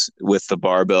movements with the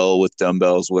barbell, with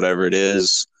dumbbells, whatever it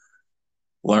is,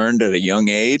 learned at a young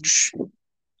age,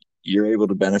 you're able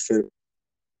to benefit.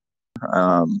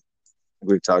 Um,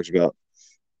 we've talked about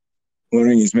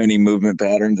learning as many movement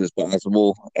patterns as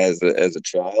possible as a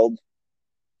child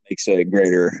makes a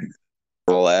greater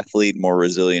athlete, more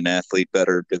resilient athlete,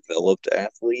 better developed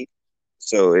athlete.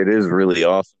 So it is really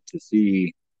awesome to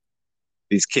see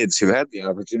these kids who had the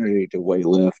opportunity to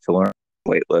learn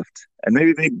weightlift, and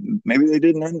maybe they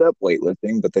didn't end up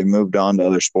weightlifting, but they moved on to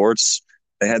other sports.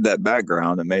 They had that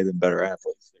background and made them better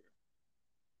athletes.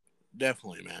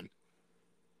 Definitely, man.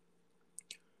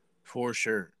 For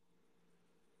sure.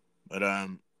 But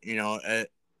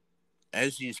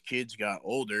as these kids got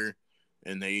older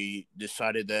and they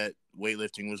decided that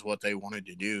weightlifting was what they wanted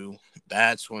to do,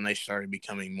 that's when they started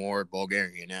becoming more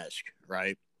Bulgarian-esque,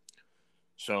 right?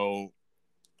 So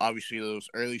obviously those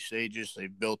early stages, they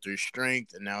built their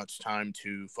strength, and now it's time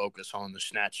to focus on the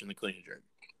snatch and the clean and jerk.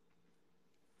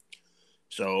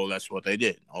 So that's what they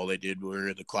did. All they did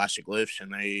were the classic lifts,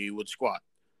 and they would squat.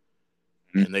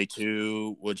 Mm-hmm. And they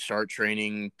too would start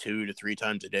training 2 to 3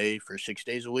 times a day for 6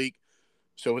 days a week.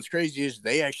 So what's crazy is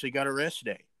they actually got a rest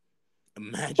day.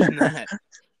 Imagine that.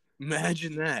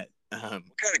 Imagine that. What kind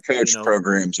of coach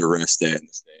programs a rest day in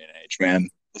this day and age, man?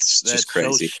 That's just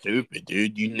crazy. So stupid,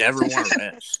 dude. You never want to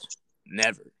rest.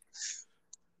 Never.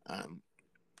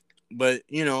 But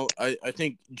I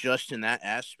think just in that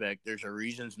aspect, there's a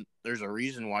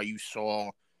reason why you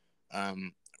saw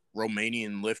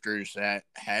Romanian lifters that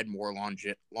had more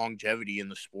longevity in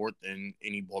the sport than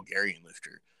any Bulgarian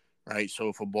lifter, right? So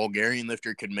if a Bulgarian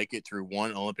lifter could make it through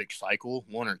one Olympic cycle,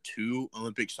 1 or 2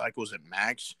 Olympic cycles at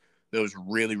max, that was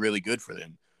really, really good for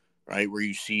them, right? Where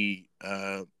you see,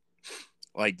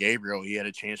 like Gabriel, he had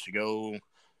a chance to go,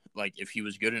 like if he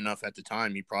was good enough at the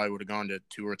time, he probably would have gone to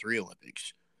 2 or 3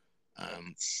 Olympics.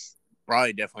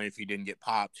 Probably definitely if he didn't get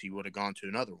popped, he would have gone to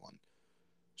another one.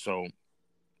 So,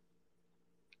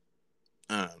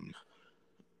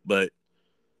 but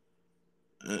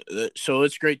so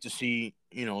it's great to see,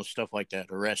 stuff like that,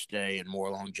 a rest day and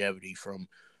more longevity from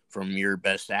your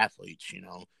best athletes,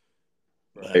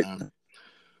 Right.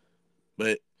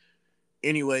 But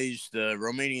anyways, the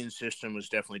Romanian system was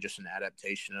definitely just an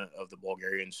adaptation of the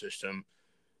Bulgarian system.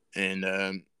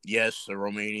 And yes, the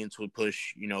Romanians would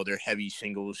push, their heavy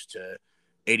singles to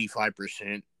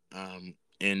 85%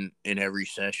 in every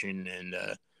session. And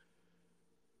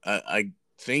I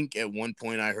think at one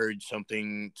point I heard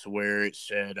something to where it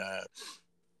said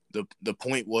the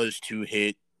point was to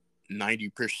hit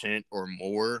 90% or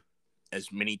more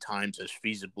as many times as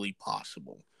feasibly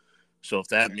possible. So if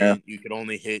that meant you could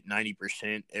only hit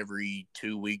 90% every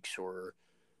 2 weeks or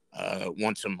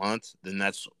once a month, then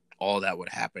that's all that would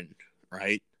happen,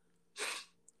 right?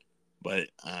 But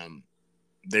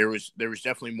there was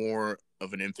definitely more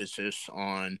of an emphasis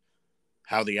on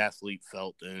how the athlete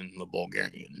felt in the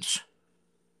Bulgarians.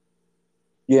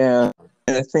 Yeah,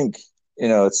 and I think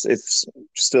it's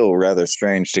still rather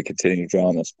strange to continue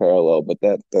drawing this parallel, but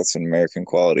that's an American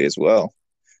quality as well.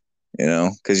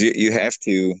 because you have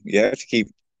to keep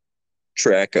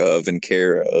track of and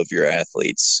care of your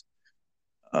athletes,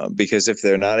 because if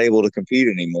they're not able to compete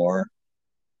anymore,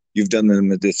 you've done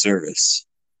them a disservice.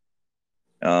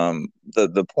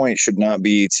 The point should not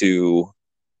be to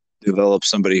develop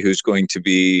somebody who's going to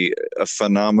be a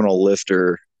phenomenal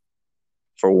lifter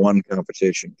for one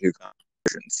competition, two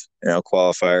competitions,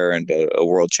 qualifier and a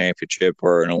world championship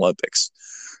or an Olympics.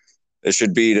 It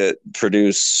should be to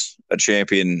produce a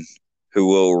champion who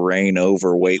will reign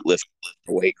over weightlifting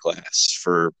weight class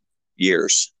for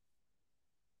years.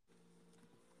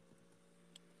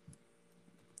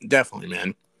 Definitely,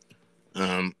 man.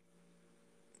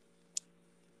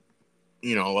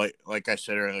 Like I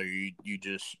said earlier, you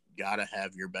just gotta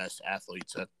have your best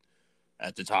athletes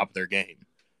at the top of their game,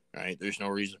 right? There's no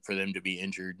reason for them to be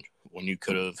injured when you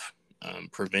could have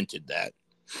prevented that,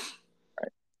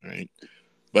 right?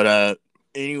 But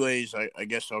anyways, I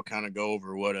guess I'll kind of go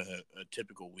over what a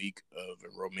typical week of a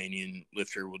Romanian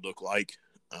lifter would look like.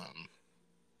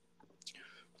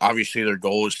 Obviously, their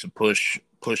goal is to push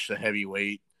the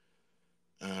heavyweight,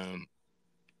 and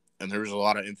there's a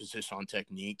lot of emphasis on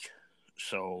technique.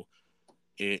 So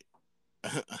I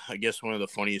guess one of the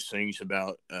funniest things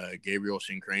about Gabriel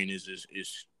Sincrane is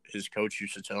his coach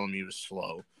used to tell him he was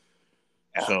slow.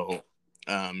 Yeah. So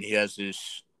he has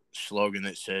this slogan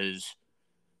that says,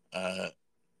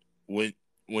 when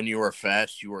you are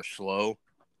fast, you are slow,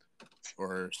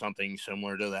 or something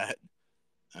similar to that.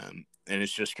 And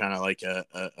it's just kind of like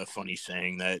a funny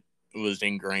saying that was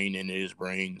ingrained in his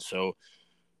brain. So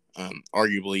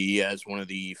arguably he has one of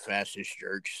the fastest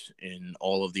jerks in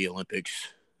all of the Olympics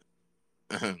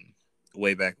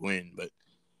way back when. But,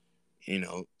 he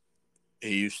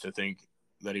used to think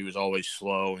that he was always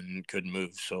slow and couldn't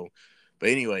move. So, but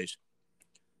anyways,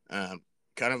 kind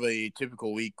of a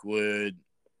typical week would,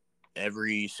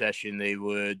 every session they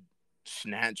would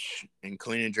snatch and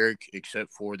clean and jerk,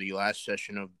 except for the last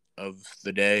session of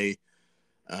the day.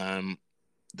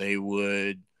 They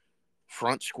would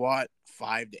front squat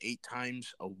 5 to 8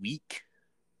 times a week.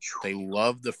 They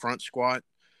love the front squat.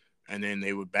 And then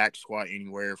they would back squat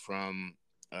anywhere from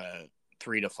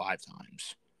 3 to 5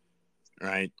 times,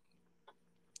 right?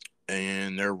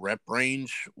 And their rep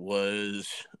range was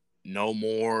no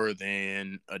more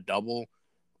than a double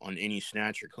on any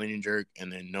snatch or clean and jerk,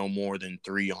 and then no more than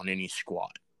 3 on any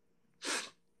squat.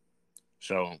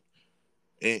 So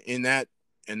in that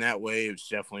way, it's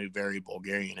definitely very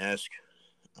Bulgarian-esque.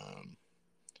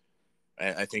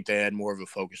 I think they had more of a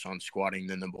focus on squatting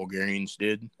than the Bulgarians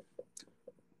did,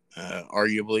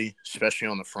 arguably, especially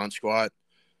on the front squat.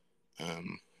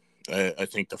 I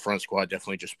think the front squat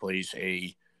definitely just plays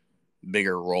a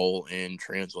bigger role in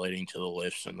translating to the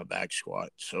lifts than the back squat.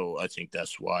 So I think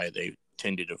that's why they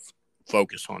tended to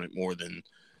focus on it more than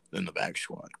the back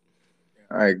squat.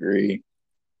 I agree.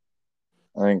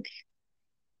 I think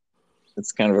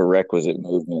it's kind of a requisite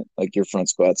movement. Like, your front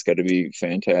squat's got to be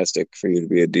fantastic for you to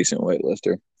be a decent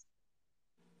weightlifter.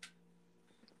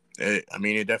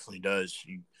 It definitely does.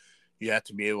 You have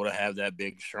to be able to have that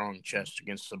big, strong chest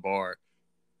against the bar,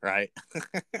 right?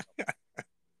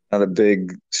 Not a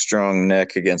big, strong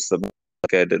neck against the bar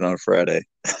like I did on Friday.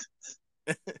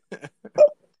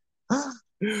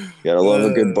 Gotta love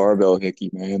a good barbell hickey,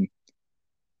 man.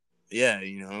 Yeah,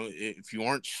 if you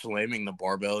aren't slamming the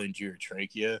barbell into your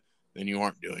trachea, then you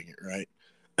aren't doing it right.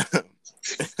 I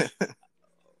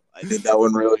did that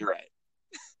one really right.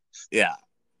 Yeah.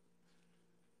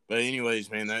 But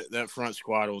anyways, man, that front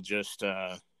squat will just,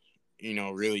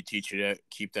 really teach you to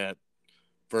keep that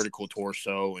vertical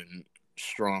torso and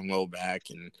strong low back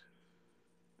and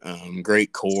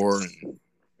great core and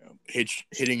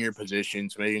hitting your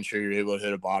positions, making sure you're able to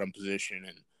hit a bottom position.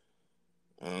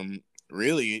 And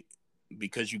really,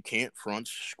 because you can't front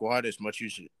squat as much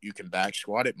as you can back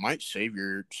squat, it might save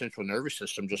your central nervous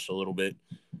system just a little bit,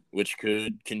 which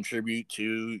could contribute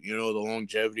to, the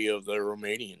longevity of the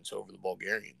Romanians over the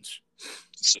Bulgarians.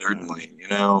 Certainly,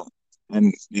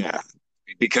 and yeah,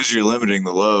 because you're limiting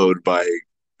the load by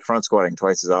front squatting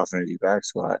twice as often as you back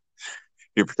squat,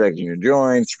 you're protecting your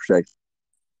joints, you're protecting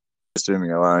your system,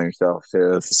 you're allowing yourself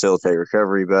to facilitate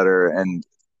recovery better. And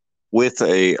with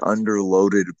a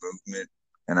underloaded movement,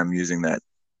 and I'm using that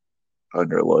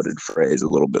underloaded phrase a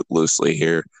little bit loosely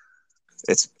here,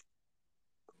 it's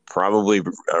probably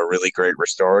a really great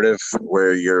restorative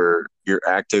where you're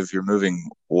active, you're moving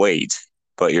weight,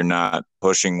 but you're not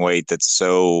pushing weight that's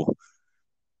so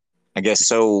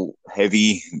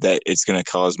heavy that it's going to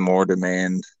cause more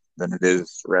demand than it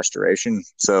is restoration.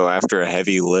 So after a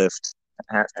heavy lift,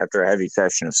 after a heavy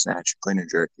session of snatch, clean and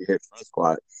jerk, you hit front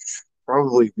squat,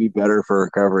 probably be better for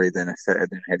recovery than a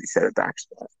heavy set of back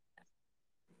squat.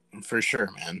 For sure,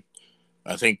 man.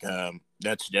 I think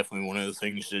that's definitely one of the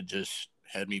things that just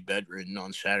had me bedridden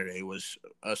on Saturday was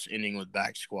us ending with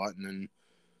back squat, and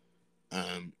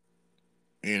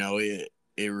then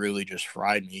it really just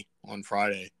fried me on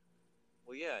Friday.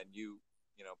 Well, yeah, and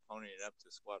ponying it up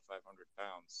to squat 500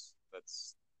 pounds.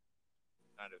 That's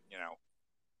kind of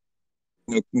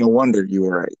no wonder you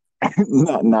were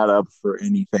not up for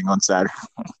anything on Saturday.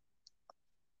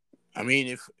 I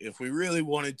mean, if we really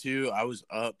wanted to, I was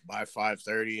up by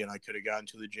 5:30, and I could have gotten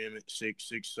to the gym at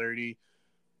 6:30.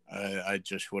 I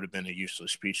just would have been a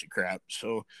useless piece of crap.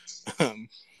 So,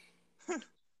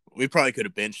 we probably could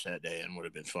have benched that day and would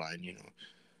have been fine,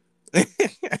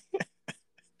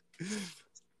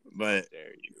 But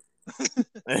dare you?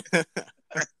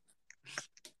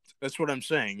 That's what I'm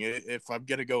saying. If I'm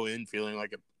gonna go in feeling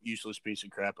like a useless piece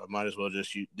of crap, I might as well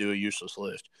just do a useless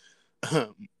lift.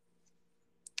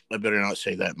 I better not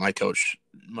say that. My coach,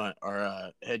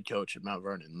 our head coach at Mount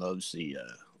Vernon, loves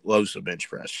the bench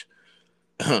press.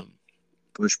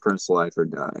 Push press life or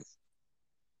die,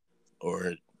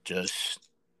 or just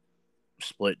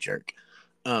split jerk.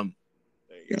 There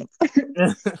you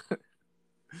go.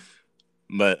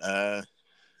 But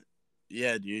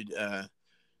yeah, dude.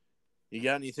 You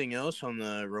got anything else on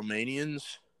the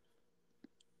Romanians?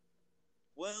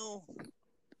 Well,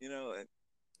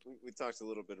 we talked a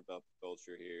little bit about the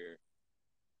culture here.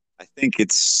 I think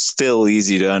it's still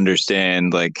easy to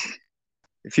understand. Like,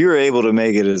 if you were able to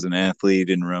make it as an athlete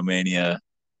in Romania,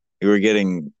 you were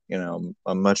getting,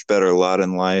 a much better lot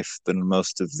in life than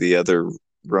most of the other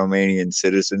Romanian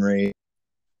citizenry.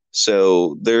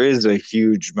 So there is a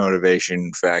huge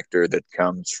motivation factor that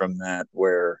comes from that,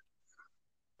 where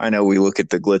I know we look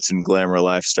at the glitz and glamour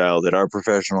lifestyle that our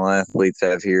professional athletes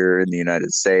have here in the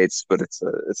United States, but it's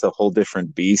a whole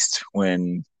different beast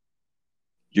when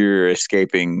you're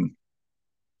escaping,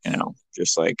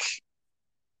 just like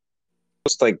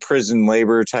prison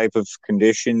labor type of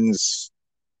conditions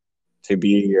to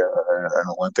be an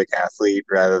Olympic athlete,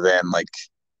 rather than like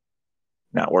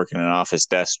not working an office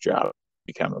desk job,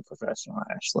 become a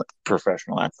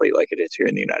professional athlete like it is here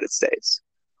in the United States.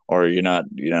 Or you're not,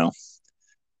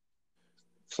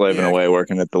 slaving away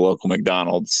working at the local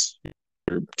McDonald's,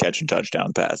 or catching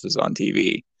touchdown passes on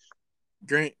TV.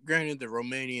 Granted, the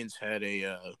Romanians had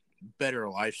a better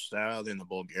lifestyle than the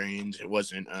Bulgarians. It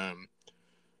wasn't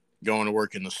going to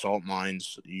work in the salt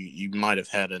mines. You might have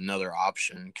had another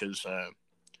option, because I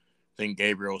think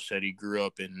Gabriel said he grew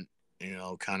up in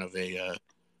kind of a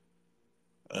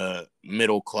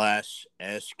middle class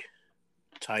esque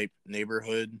type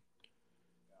neighborhood.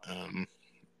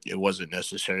 It wasn't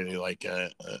necessarily like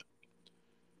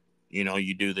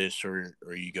you do this or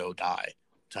you go die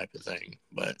type of thing,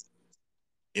 but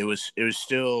it was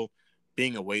still,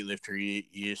 being a weightlifter,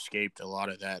 you escaped a lot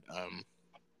of that,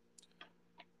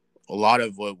 a lot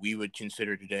of what we would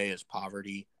consider today as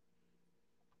poverty.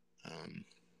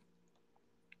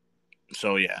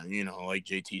 So yeah, like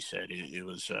JT said, it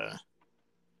was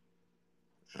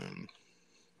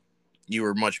you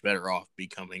were much better off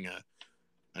becoming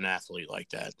an athlete like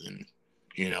that than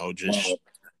just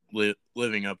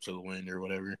living up to the wind or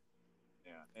whatever.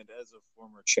 Yeah, and as a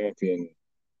former champion,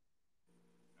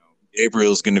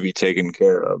 Gabriel's going to be taken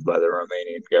care of by the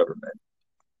Romanian government.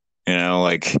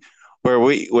 Like where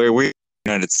we in the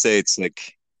United States,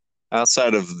 like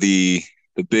outside of the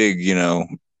big,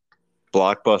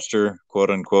 blockbuster, quote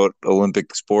unquote,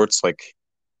 Olympic sports, like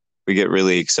we get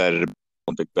really excited about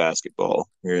Olympic basketball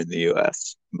here in the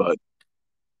U.S., but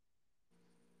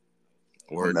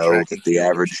I don't know that the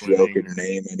average Joe could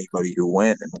name anybody who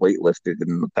went and weightlifted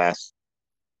in the past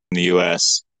in the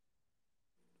U.S.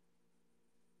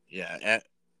 Yeah,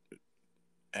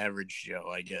 average Joe,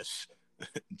 I guess.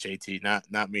 JT,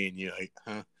 not me and you, like,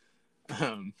 huh? We're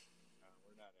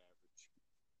not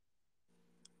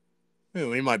average.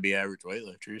 We might be average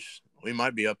weightlifters. We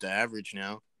might be up to average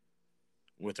now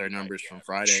with our numbers from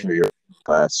Friday. Sure, you're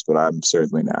class, but I'm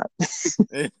certainly not.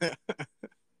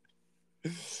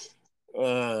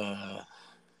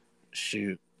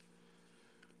 Shoot.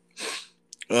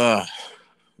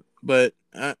 But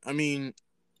I mean,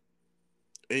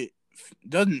 it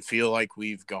doesn't feel like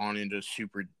we've gone into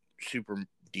super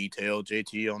detail,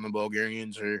 JT, on the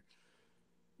Bulgarians or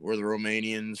the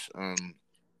Romanians.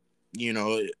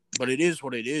 But it is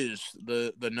what it is.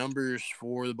 The numbers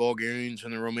for the Bulgarians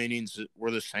and the Romanians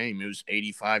were the same. It was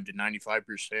 85 to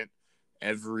 95%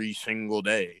 every single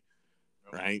day,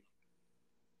 right?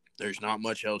 There's not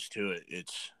much else to it.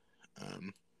 It's,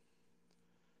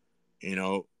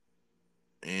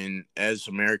 and as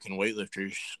American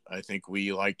weightlifters, I think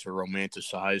we like to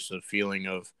romanticize the feeling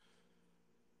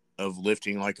of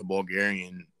lifting like a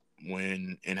Bulgarian.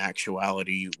 when in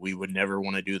actuality we would never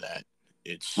want to do that.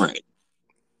 It's right.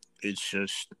 It's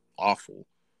just awful.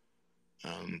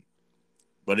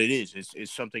 But it is.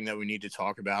 It's something that we need to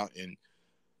talk about, and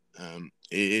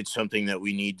it's something that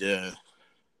we need to,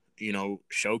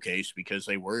 showcase because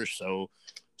they were so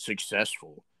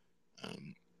successful.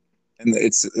 And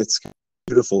it's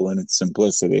beautiful in its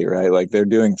simplicity, right? Like they're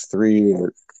doing three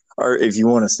or if you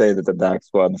want to say that the back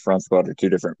squat and the front squat are two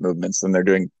different movements, then they're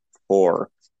doing 4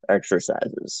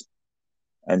 exercises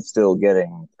and still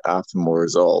getting optimal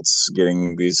results,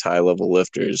 getting these high level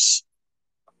lifters.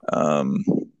 And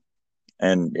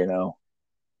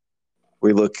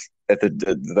we look at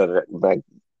the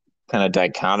kind of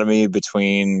dichotomy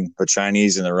between the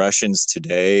Chinese and the Russians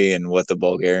today and what the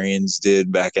Bulgarians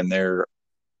did back in their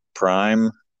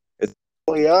prime. It's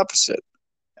totally opposite,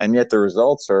 and yet the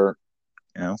results are,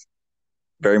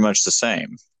 very much the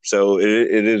same. So it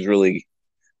is really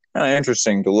kind of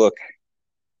interesting to look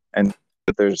and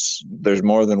that there's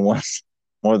more than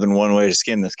one way to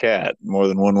skin this cat, more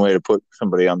than one way to put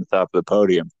somebody on the top of the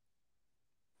podium.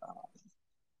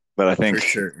 But I think for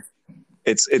sure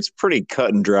it's pretty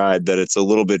cut and dried that it's a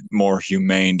little bit more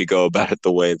humane to go about it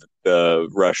the way that the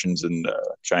Russians and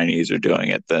the Chinese are doing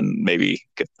it than maybe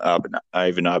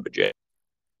Ivan Abadje.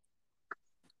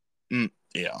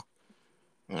 Yeah.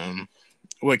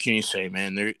 What can you say,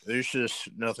 man? There's just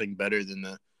nothing better than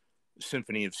the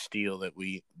symphony of steel that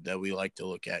we like to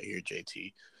look at here,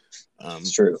 JT.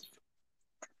 It's true.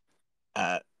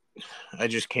 I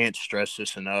just can't stress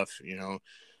this enough.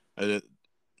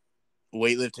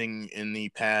 Weightlifting in the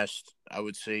past, I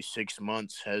would say 6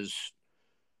 months has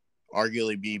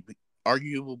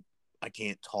arguable. I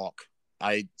can't talk.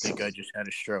 I think I just had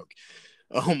a stroke.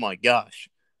 Oh my gosh.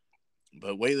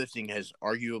 But weightlifting has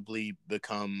arguably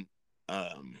become,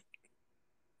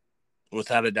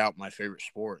 without a doubt, my favorite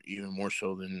sport, even more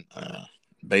so than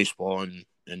baseball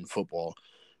and football,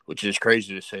 which is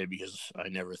crazy to say because I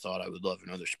never thought I would love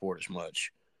another sport as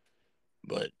much.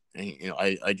 But,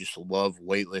 I just love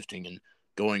weightlifting and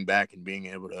going back and being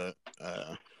able to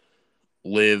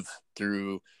live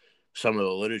through some of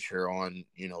the literature on,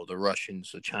 the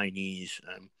Russians, the Chinese,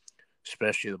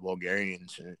 especially the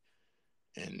Bulgarians,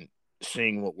 and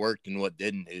seeing what worked and what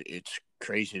didn't. It's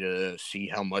crazy to see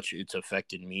how much it's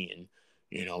affected me and,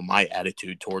 my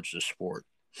attitude towards the sport.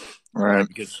 Right.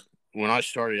 Because when I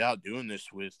started out doing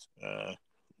this with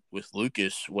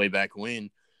Lucas way back when,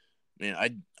 man,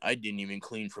 I didn't even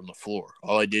clean from the floor.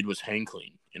 All I did was hang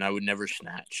clean, and I would never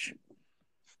snatch.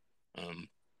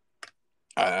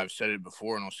 I've said it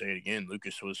before, and I'll say it again.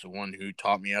 Lucas was the one who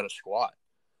taught me how to squat.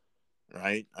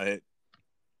 Right?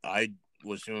 I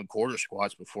was doing quarter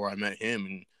squats before I met him,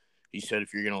 and he said,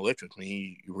 "If you're going to lift with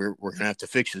me, we're going to have to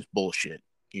fix this bullshit.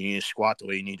 You need to squat the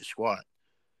way you need to squat."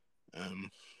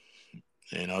 And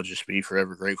I'll just be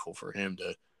forever grateful for him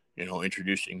to,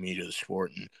 introducing me to the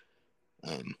sport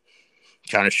and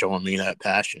kind of showing me that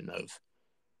passion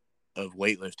of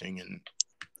weightlifting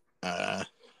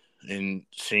and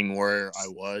seeing where I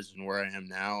was and where I am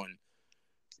now, and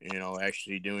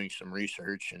actually doing some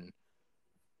research and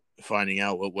finding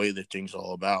out what weightlifting's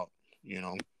all about.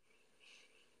 Yeah,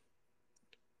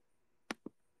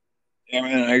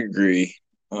 man, I agree.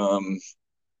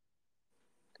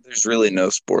 There's really no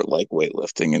sport like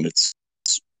weightlifting, and it's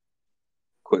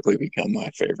quickly become my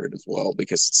favorite as well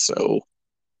because it's so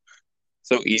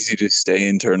easy to stay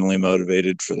internally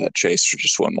motivated for that chase for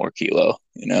just one more kilo,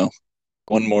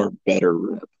 one more better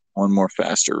rep, one more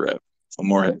faster rep, one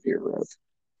more heavier rep.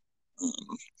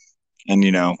 And,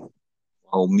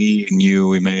 while me and you,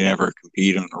 we may never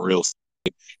compete on a real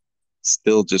stage,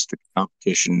 still just the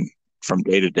competition from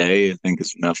day to day, I think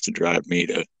is enough to drive me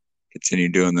to continue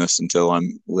doing this until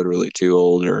I'm literally too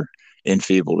old or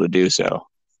enfeebled to do so.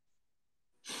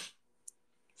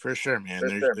 For sure, man.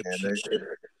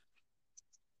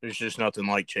 There's just nothing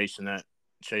like chasing that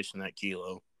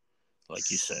kilo,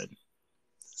 like you said.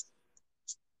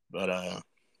 But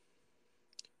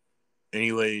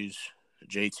anyways,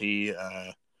 JT,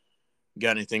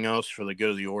 got anything else for the good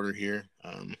of the order here?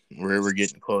 We're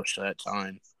getting close to that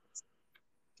time.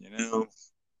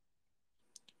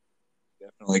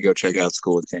 Definitely go check out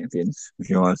School of Champions if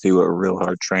you want to see what real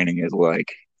hard training is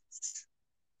like.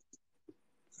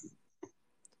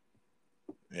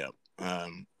 Yeah.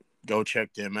 Go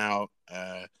check them out.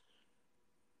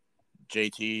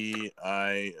 JT,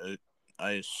 I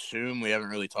assume we haven't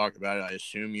really talked about it. I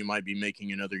assume you might be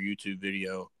making another YouTube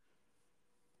video.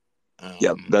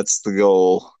 Yep, that's the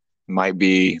goal. Might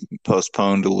be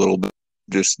postponed a little bit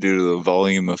just due to the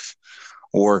volume of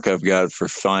work I've got for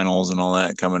finals and all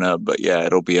that coming up. But yeah,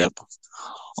 it'll be up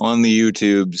on the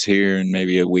YouTubes here in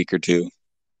maybe a week or two.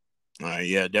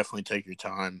 Yeah, definitely take your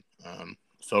time.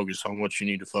 Focus on what you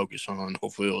need to focus on.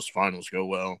 Hopefully those finals go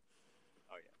well.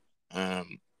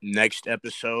 Next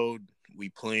episode, we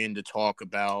plan to talk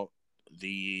about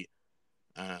the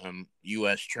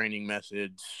U.S. training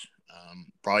methods.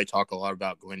 Probably talk a lot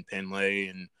about Glenn Penlay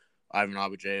and Ivan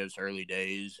Abadjev's early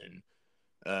days,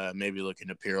 and maybe look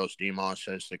into Piros Demos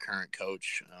as the current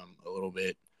coach a little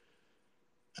bit.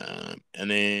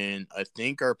 And then I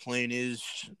think our plan is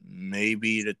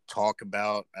maybe to talk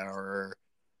about our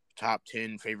top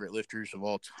 10 favorite lifters of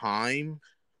all time.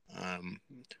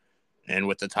 And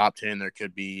with the top 10, there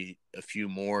could be a few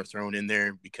more thrown in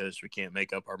there because we can't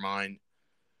make up our mind.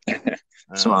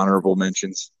 Some honorable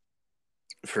mentions.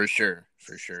 For sure.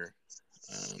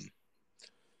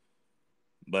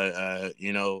 But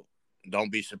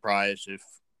don't be surprised if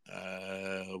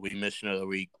we miss another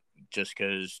week just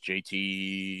because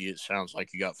JT, it sounds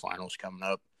like you got finals coming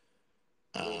up.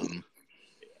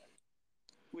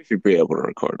 We should be able to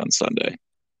record on Sunday.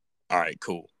 All right,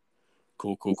 cool.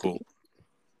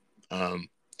 But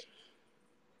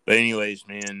anyways,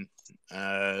 man,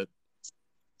 I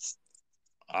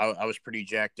was pretty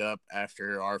jacked up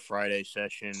after our Friday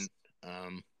session.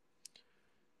 I'm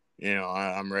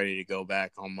ready to go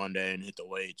back on Monday and hit the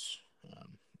weights.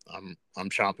 I'm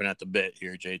chomping at the bit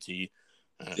here, JT.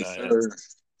 I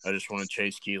just want to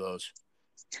chase kilos.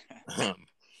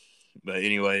 But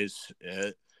anyways,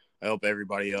 I hope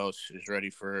everybody else is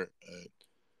ready for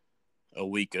a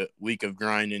week of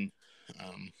grinding.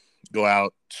 Go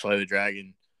out, slay the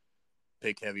dragon,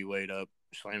 pick heavy weight up,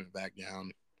 slam it back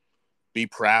down. Be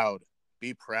proud.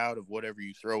 Be proud of whatever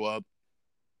you throw up.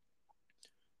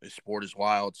 This sport is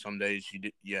wild. Some days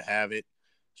you have it.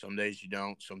 Some days you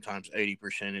don't. Sometimes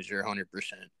 80% is your 100%.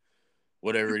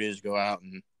 Whatever it is, go out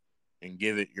and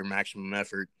give it your maximum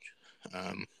effort.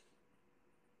 And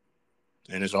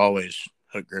as always,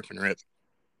 hook, grip, and rip.